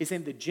 He's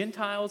saying the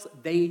Gentiles,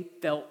 they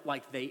felt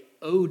like they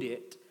owed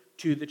it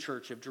to the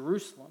church of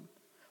Jerusalem.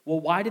 Well,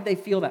 why did they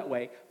feel that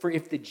way? For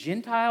if the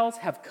Gentiles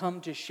have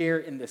come to share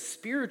in the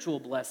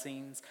spiritual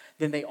blessings,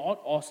 then they ought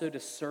also to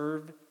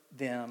serve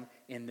them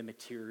in the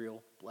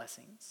material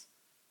blessings.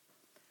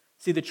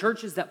 See, the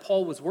churches that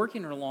Paul was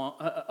working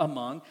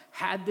among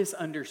had this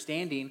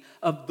understanding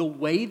of the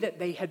way that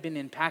they had been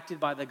impacted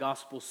by the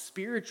gospel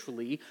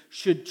spiritually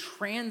should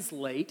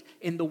translate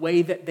in the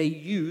way that they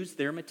use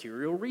their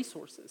material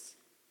resources.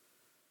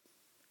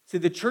 See,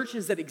 the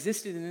churches that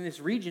existed in this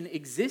region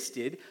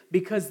existed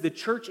because the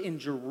church in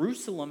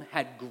Jerusalem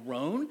had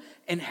grown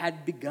and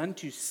had begun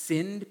to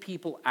send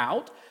people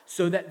out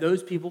so that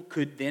those people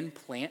could then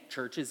plant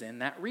churches in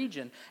that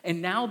region.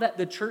 And now that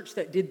the church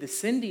that did the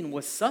sending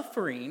was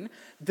suffering,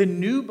 the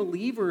new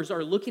believers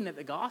are looking at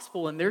the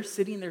gospel and they're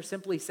sitting there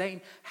simply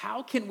saying,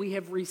 how can we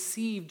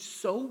receive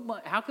so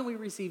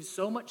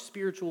much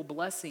spiritual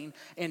blessing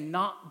and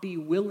not be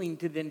willing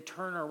to then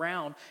turn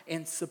around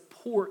and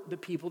support the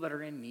people that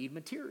are in need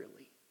materially?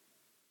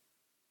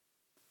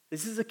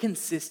 This is a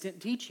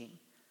consistent teaching.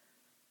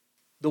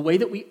 The way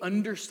that we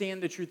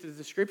understand the truth of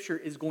the scripture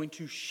is going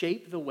to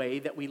shape the way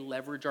that we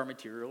leverage our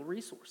material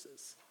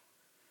resources.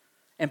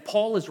 And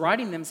Paul is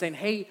writing them saying,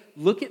 hey,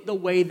 look at the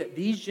way that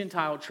these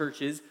Gentile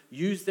churches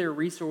use their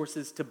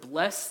resources to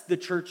bless the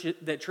church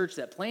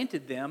that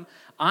planted them.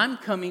 I'm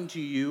coming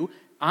to you.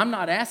 I'm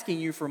not asking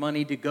you for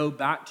money to go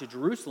back to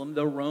Jerusalem,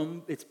 though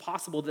Rome, it's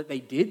possible that they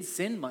did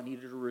send money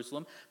to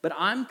Jerusalem, but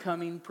I'm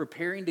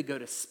preparing to go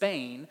to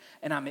Spain,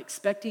 and I'm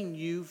expecting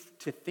you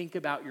to think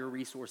about your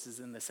resources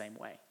in the same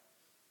way.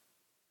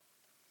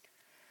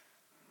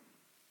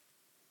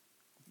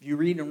 If you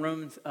read in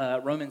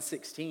Romans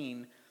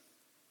 16,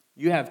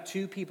 you have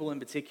two people in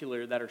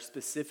particular that are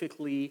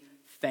specifically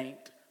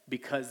thanked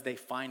because they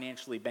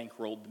financially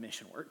bankrolled the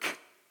mission work.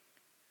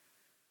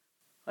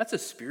 That's a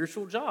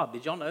spiritual job.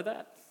 Did y'all know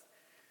that?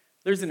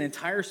 There's an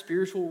entire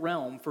spiritual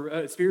realm for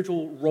a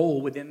spiritual role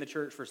within the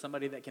church for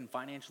somebody that can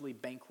financially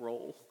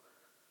bankroll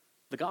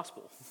the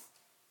gospel.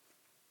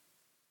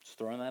 Just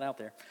throwing that out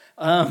there.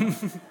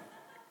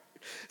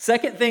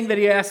 Second thing that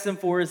he asked them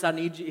for is,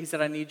 he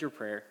said, I need your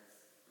prayer.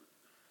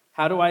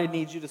 How do I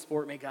need you to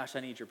support me? Gosh, I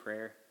need your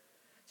prayer.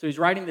 So he's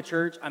writing the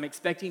church, I'm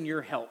expecting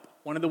your help.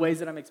 One of the ways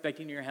that I'm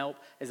expecting your help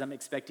is I'm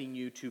expecting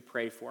you to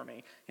pray for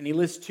me. And he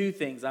lists two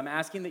things. I'm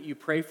asking that you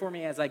pray for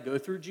me as I go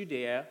through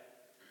Judea,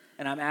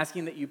 and I'm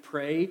asking that you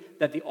pray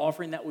that the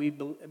offering that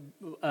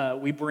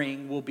we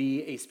bring will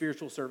be a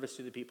spiritual service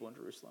to the people in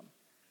Jerusalem.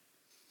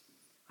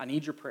 I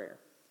need your prayer.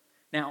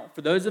 Now,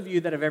 for those of you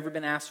that have ever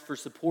been asked for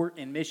support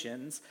in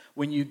missions,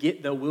 when you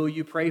get the will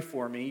you pray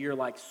for me, you're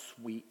like,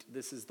 sweet,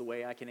 this is the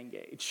way I can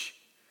engage.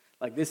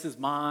 Like, this is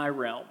my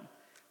realm.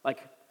 Like,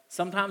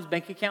 sometimes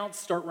bank accounts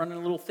start running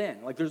a little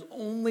thin. Like, there's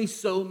only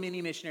so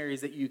many missionaries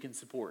that you can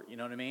support, you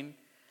know what I mean?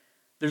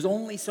 There's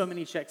only so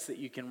many checks that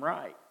you can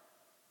write.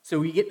 So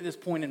we get to this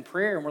point in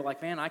prayer, and we're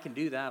like, man, I can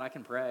do that, I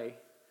can pray.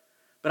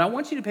 But I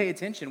want you to pay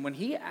attention. When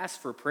he asks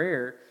for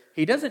prayer,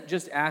 he doesn't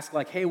just ask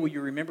like, hey, will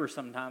you remember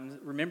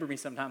me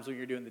sometimes when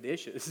you're doing the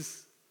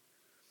dishes?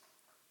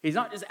 He's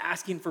not just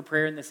asking for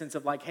prayer in the sense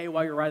of like, hey,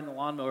 while you're riding the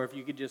lawnmower, if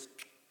you could just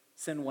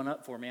send one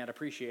up for me, I'd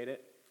appreciate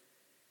it.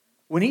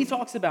 When he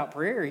talks about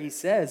prayer, he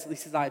says,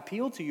 I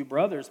appeal to you,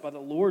 brothers, by the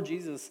Lord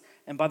Jesus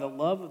and by the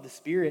love of the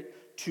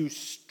Spirit, to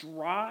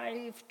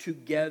strive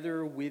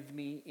together with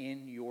me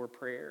in your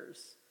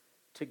prayers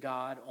to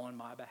God on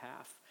my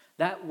behalf.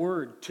 That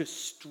word, to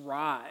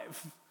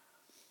strive,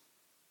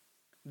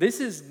 this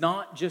is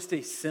not just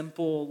a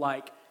simple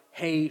like,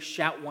 hey,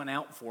 shout one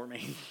out for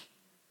me,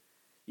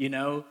 you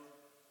know?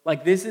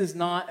 Like, this is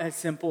not a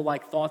simple,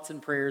 like, thoughts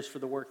and prayers for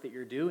the work that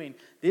you're doing.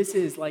 This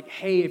is like,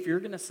 hey, if you're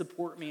going to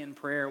support me in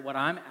prayer, what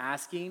I'm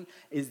asking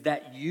is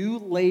that you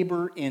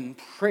labor in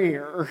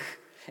prayer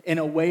in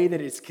a way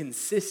that is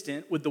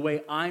consistent with the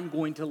way I'm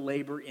going to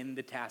labor in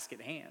the task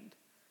at hand.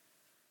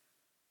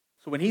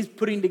 So when he's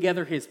putting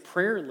together his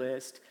prayer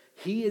list,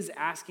 he is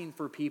asking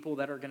for people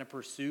that are going to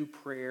pursue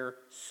prayer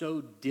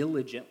so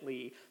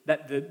diligently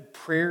that the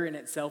prayer in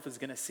itself is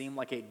going to seem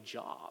like a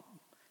job.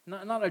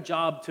 Not a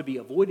job to be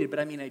avoided, but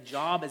I mean a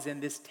job as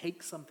in this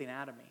takes something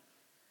out of me.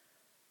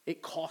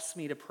 It costs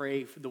me to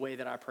pray for the way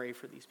that I pray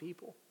for these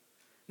people.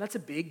 And that's a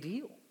big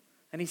deal.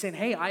 And he's saying,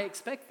 hey, I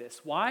expect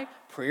this. Why?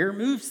 Prayer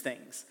moves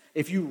things.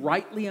 If you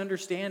rightly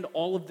understand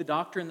all of the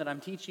doctrine that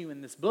I'm teaching you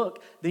in this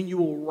book, then you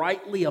will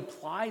rightly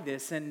apply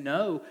this and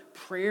know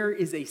prayer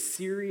is a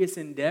serious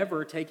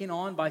endeavor taken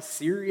on by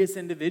serious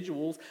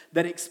individuals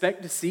that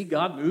expect to see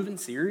God move in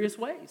serious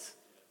ways.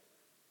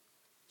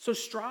 So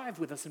strive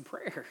with us in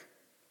prayer.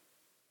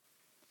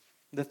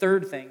 The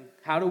third thing,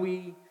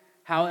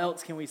 how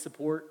else can we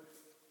support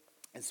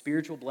a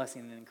spiritual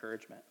blessing and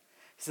encouragement?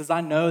 He says,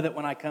 I know that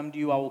when I come to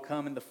you, I will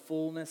come in the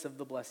fullness of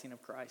the blessing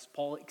of Christ.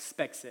 Paul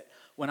expects it.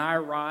 When I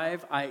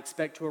arrive, I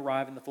expect to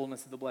arrive in the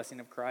fullness of the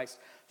blessing of Christ,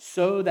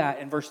 so that,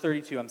 in verse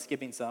 32, I'm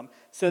skipping some,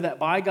 so that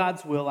by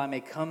God's will I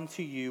may come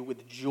to you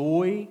with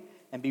joy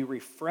and be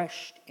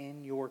refreshed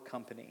in your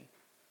company.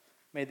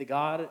 May the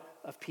God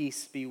of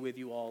peace be with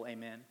you all.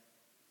 Amen.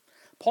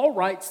 Paul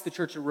writes the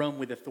church of Rome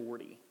with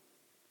authority.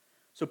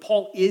 So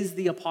Paul is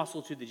the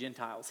apostle to the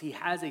Gentiles. He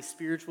has a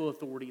spiritual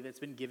authority that's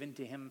been given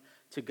to him,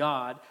 to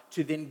God,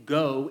 to then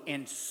go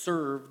and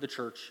serve the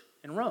church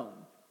in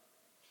Rome.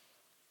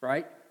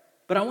 Right?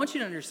 But I want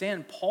you to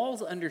understand,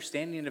 Paul's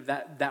understanding of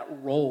that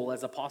role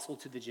as apostle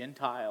to the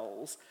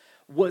Gentiles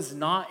was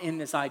not in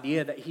this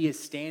idea that he is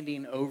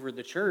standing over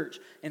the church.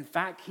 In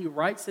fact, he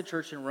writes the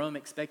church in Rome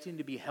expecting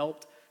to be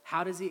helped.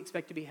 How does he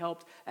expect to be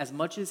helped? As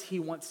much as he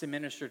wants to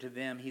minister to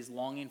them, he's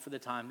longing for the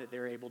time that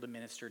they're able to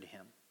minister to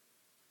him.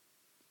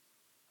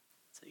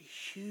 It's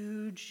a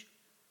huge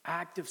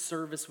act of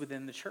service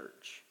within the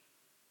church.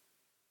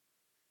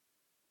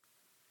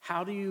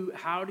 How do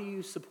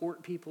you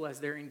support people as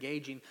they're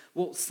engaging?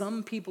 Well,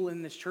 some people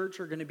in this church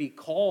are going to be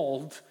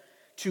called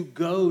to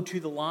go to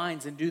the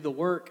lines and do the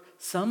work.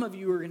 Some of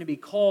you are going to be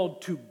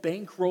called to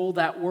bankroll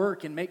that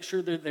work and make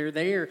sure that they're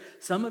there.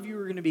 Some of you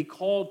are going to be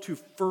called to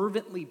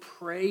fervently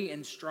pray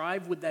and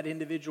strive with that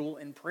individual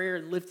in prayer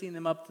and lifting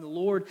them up to the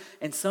Lord.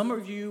 And some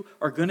of you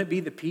are going to be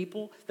the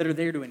people that are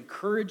there to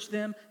encourage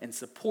them and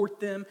support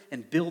them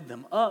and build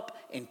them up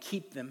and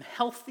keep them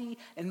healthy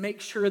and make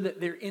sure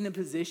that they're in a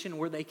position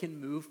where they can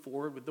move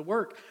forward with the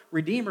work.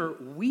 Redeemer,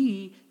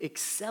 we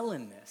excel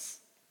in this.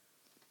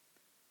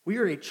 We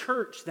are a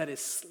church that is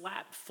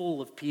slap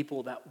full of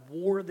people that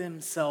wore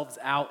themselves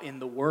out in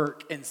the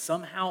work and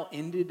somehow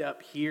ended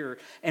up here.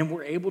 And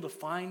we're able to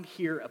find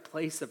here a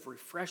place of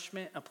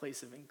refreshment, a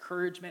place of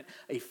encouragement,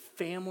 a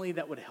family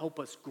that would help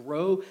us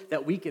grow,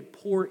 that we could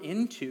pour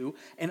into.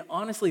 And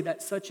honestly,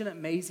 that's such an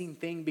amazing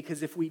thing,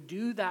 because if we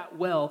do that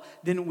well,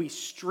 then we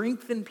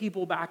strengthen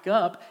people back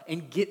up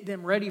and get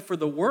them ready for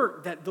the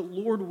work that, the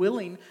Lord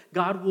willing,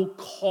 God will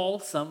call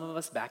some of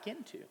us back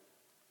into.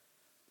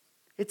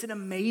 It's an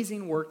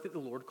amazing work that the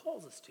Lord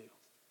calls us to.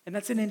 And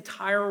that's an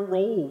entire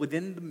role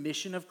within the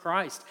mission of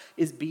Christ,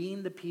 is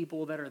being the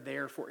people that are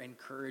there for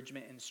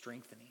encouragement and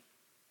strengthening.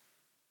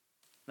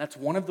 That's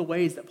one of the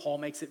ways that Paul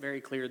makes it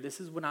very clear.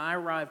 This is when I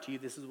arrive to you,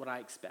 this is what I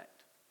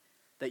expect,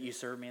 that you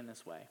serve me in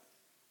this way.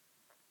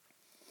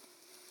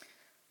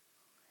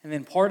 And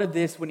then part of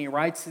this, when he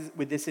writes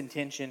with this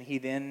intention, he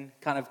then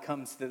kind of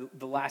comes to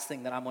the last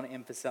thing that I want to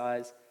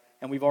emphasize,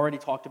 and we've already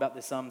talked about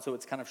this some, so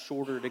it's kind of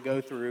shorter to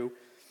go through,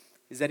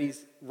 is that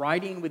he's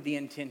writing with the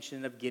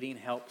intention of getting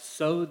help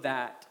so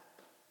that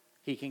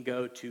he can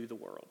go to the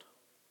world.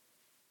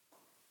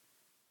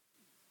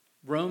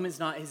 Rome is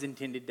not his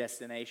intended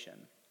destination.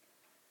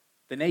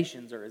 The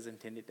nations are his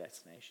intended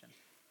destination.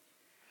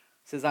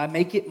 It says, I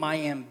make it my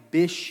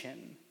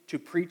ambition to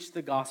preach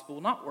the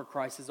gospel, not where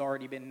Christ has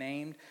already been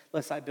named,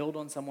 lest I build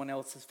on someone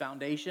else's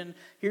foundation.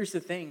 Here's the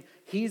thing.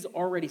 He's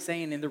already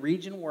saying, in the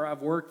region where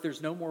I've worked,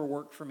 there's no more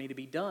work for me to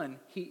be done.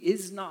 He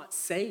is not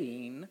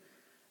saying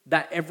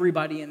that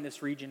everybody in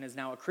this region is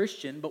now a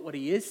Christian, but what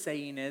he is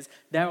saying is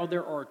now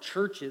there are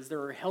churches,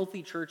 there are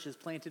healthy churches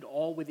planted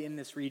all within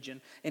this region,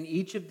 and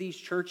each of these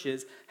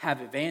churches have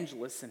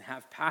evangelists and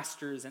have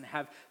pastors and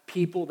have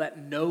people that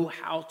know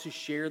how to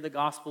share the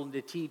gospel and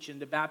to teach and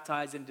to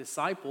baptize and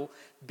disciple.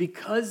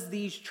 Because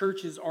these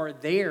churches are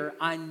there,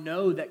 I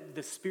know that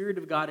the Spirit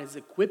of God has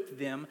equipped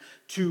them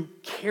to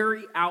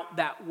carry out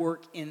that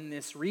work in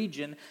this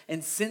region.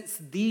 And since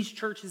these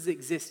churches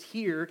exist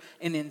here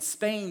and in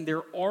Spain,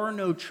 there are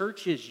no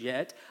churches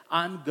yet.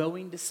 I'm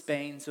going to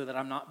Spain so that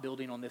I'm not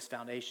building on this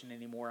foundation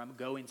anymore. I'm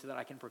going so that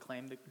I can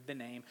proclaim the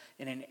name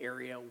in an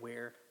area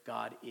where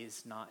God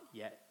is not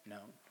yet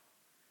known.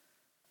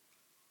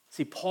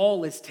 See,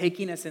 Paul is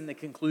taking us in the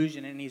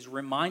conclusion, and he's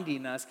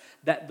reminding us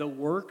that the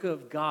work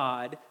of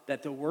God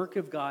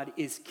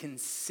is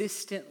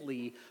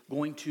consistently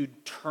going to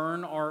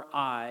turn our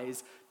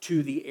eyes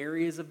to the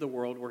areas of the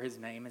world where his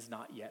name has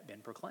not yet been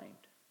proclaimed.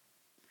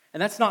 And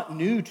that's not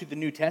new to the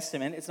New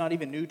Testament. It's not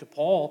even new to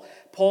Paul.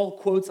 Paul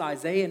quotes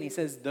Isaiah and he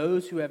says,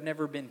 those who have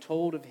never been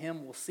told of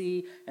him will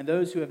see, and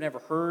those who have never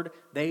heard,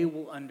 they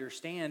will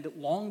understand.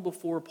 Long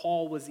before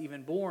Paul was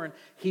even born,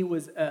 he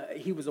was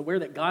aware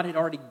that God had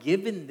already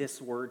given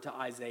this word to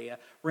Isaiah,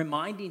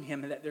 reminding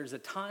him that there's a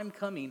time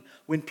coming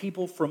when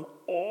people from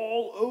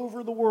all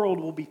over the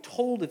world will be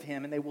told of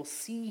him, and they will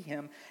see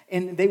him,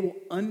 and they will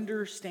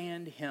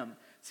understand him.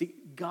 See,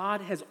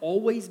 God has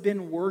always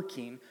been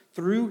working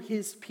through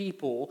his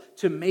people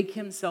to make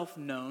himself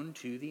known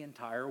to the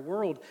entire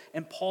world.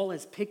 And Paul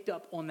has picked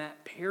up on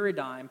that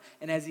paradigm.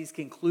 And as he's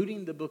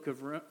concluding the book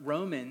of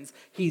Romans,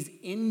 he's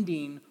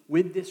ending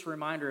with this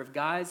reminder of,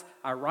 guys,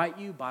 I write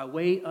you by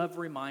way of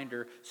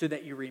reminder so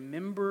that you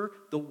remember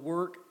the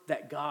work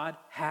that God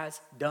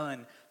has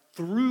done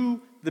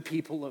through the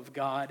people of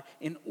God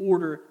in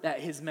order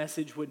that his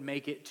message would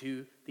make it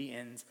to the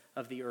ends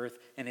of the earth.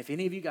 And if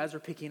any of you guys are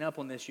picking up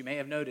on this, you may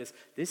have noticed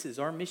this is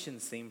our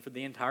missions theme for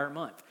the entire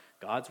month.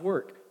 God's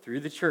work through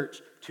the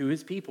church to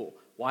his people.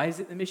 Why is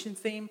it the missions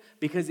theme?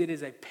 Because it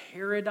is a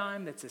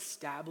paradigm that's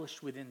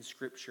established within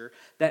Scripture,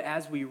 that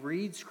as we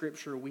read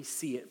Scripture, we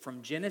see it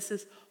from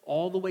Genesis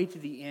all the way to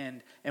the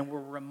end, and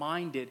we're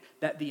reminded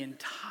that the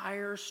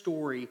entire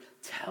story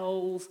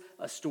tells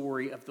a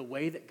story of the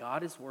way that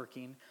God is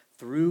working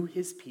through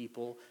his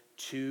people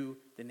to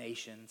the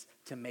nations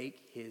to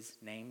make his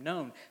name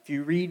known. If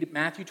you read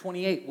Matthew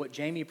 28, what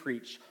Jamie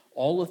preached,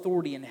 all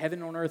authority in heaven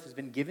and on earth has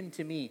been given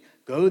to me.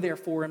 Go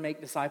therefore and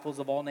make disciples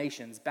of all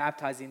nations,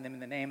 baptizing them in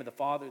the name of the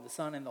Father, the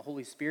Son, and the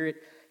Holy Spirit,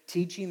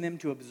 teaching them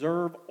to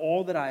observe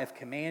all that I have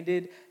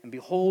commanded. And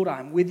behold, I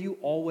am with you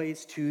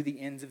always to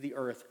the ends of the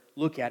earth.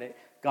 Look at it.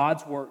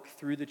 God's work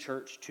through the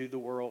church to the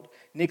world.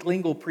 Nick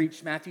Lingle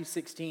preached Matthew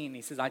 16.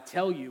 He says, I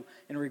tell you,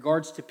 in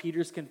regards to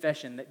Peter's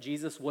confession, that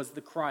Jesus was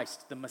the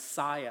Christ, the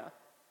Messiah,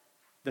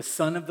 the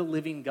Son of the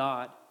living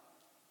God.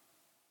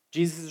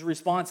 Jesus'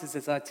 response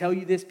is, I tell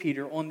you this,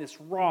 Peter, on this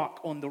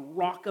rock, on the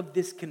rock of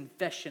this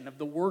confession of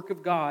the work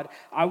of God,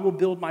 I will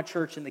build my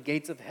church, and the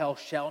gates of hell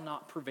shall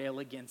not prevail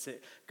against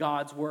it.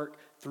 God's work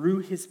through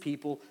his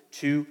people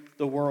to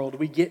the world.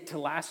 We get to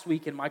last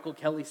week in Michael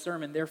Kelly's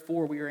sermon,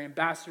 therefore we are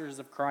ambassadors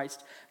of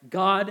Christ.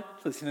 God,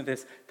 listen to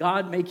this,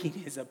 God making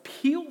his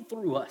appeal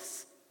through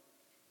us.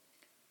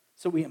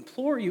 So we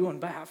implore you on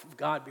behalf of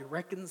God, be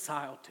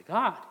reconciled to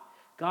God.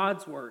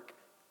 God's work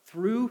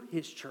through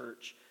his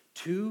church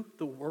to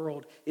the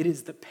world. It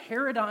is the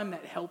paradigm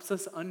that helps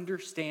us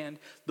understand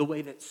the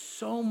way that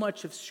so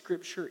much of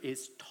Scripture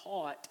is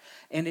taught,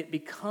 and it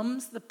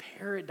becomes the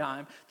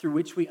paradigm through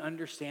which we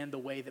understand the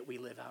way that we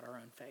live out our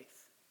own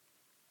faith.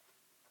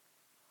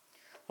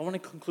 I want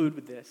to conclude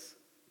with this.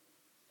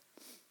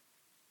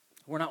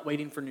 We're not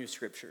waiting for new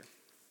Scripture.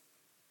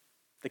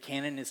 The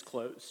canon is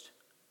closed.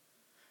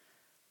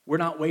 We're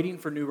not waiting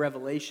for new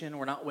revelation.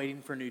 We're not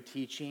waiting for new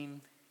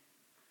teaching.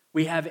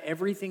 We have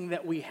everything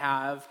that we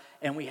have,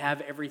 and we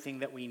have everything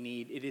that we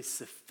need. It is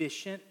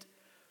sufficient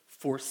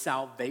for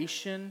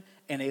salvation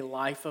and a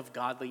life of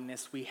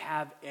godliness. We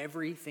have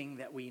everything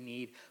that we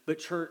need. But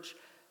church,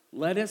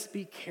 let us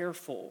be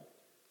careful.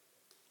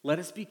 Let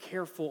us be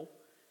careful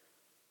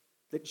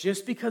that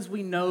just because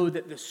we know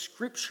that the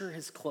Scripture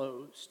has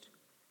closed,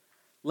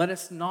 let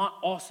us not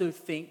also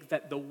think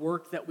that the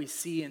work that we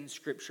see in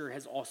Scripture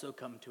has also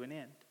come to an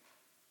end.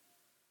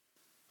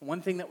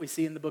 One thing that we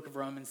see in the book of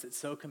Romans that's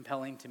so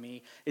compelling to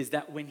me is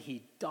that when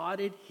he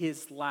dotted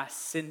his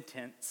last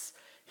sentence,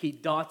 He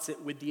dots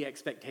it with the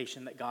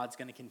expectation that God's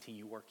going to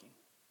continue working.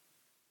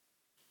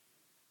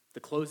 The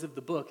close of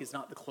the book is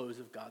not the close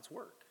of God's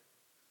work.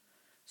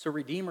 So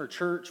Redeemer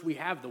Church, we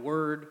have the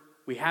word,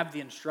 we have the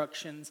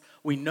instructions,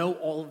 we know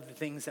all of the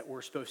things that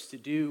we're supposed to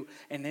do,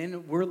 and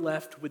then we're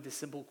left with the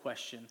simple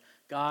question,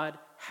 God,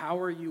 how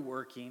are you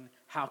working?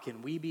 How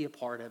can we be a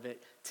part of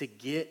it to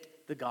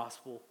get the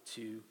gospel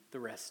to the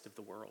rest of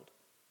the world?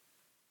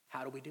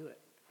 How do we do it?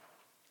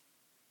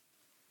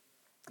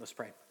 Let's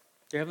pray.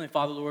 Dear Heavenly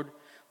Father, Lord,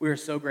 we are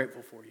so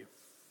grateful for you.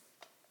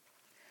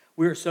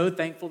 We are so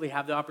thankful to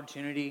have the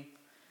opportunity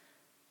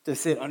to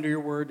sit under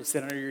your word, to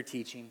sit under your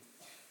teaching.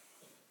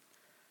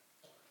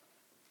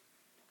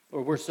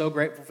 Lord, we're so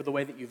grateful for the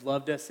way that you've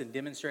loved us and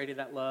demonstrated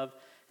that love.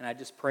 And I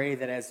just pray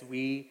that as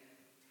we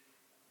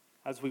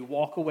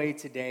walk away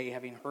today,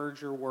 having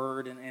heard your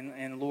word,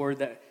 and Lord,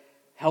 that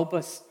help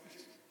us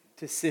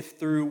to sift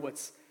through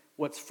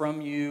what's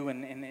from you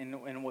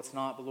and what's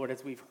not. But Lord,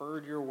 as we've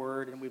heard your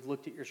word and we've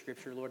looked at your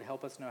scripture, Lord,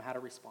 help us know how to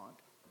respond.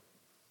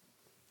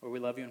 Lord, we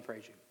love you and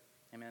praise you.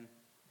 Amen.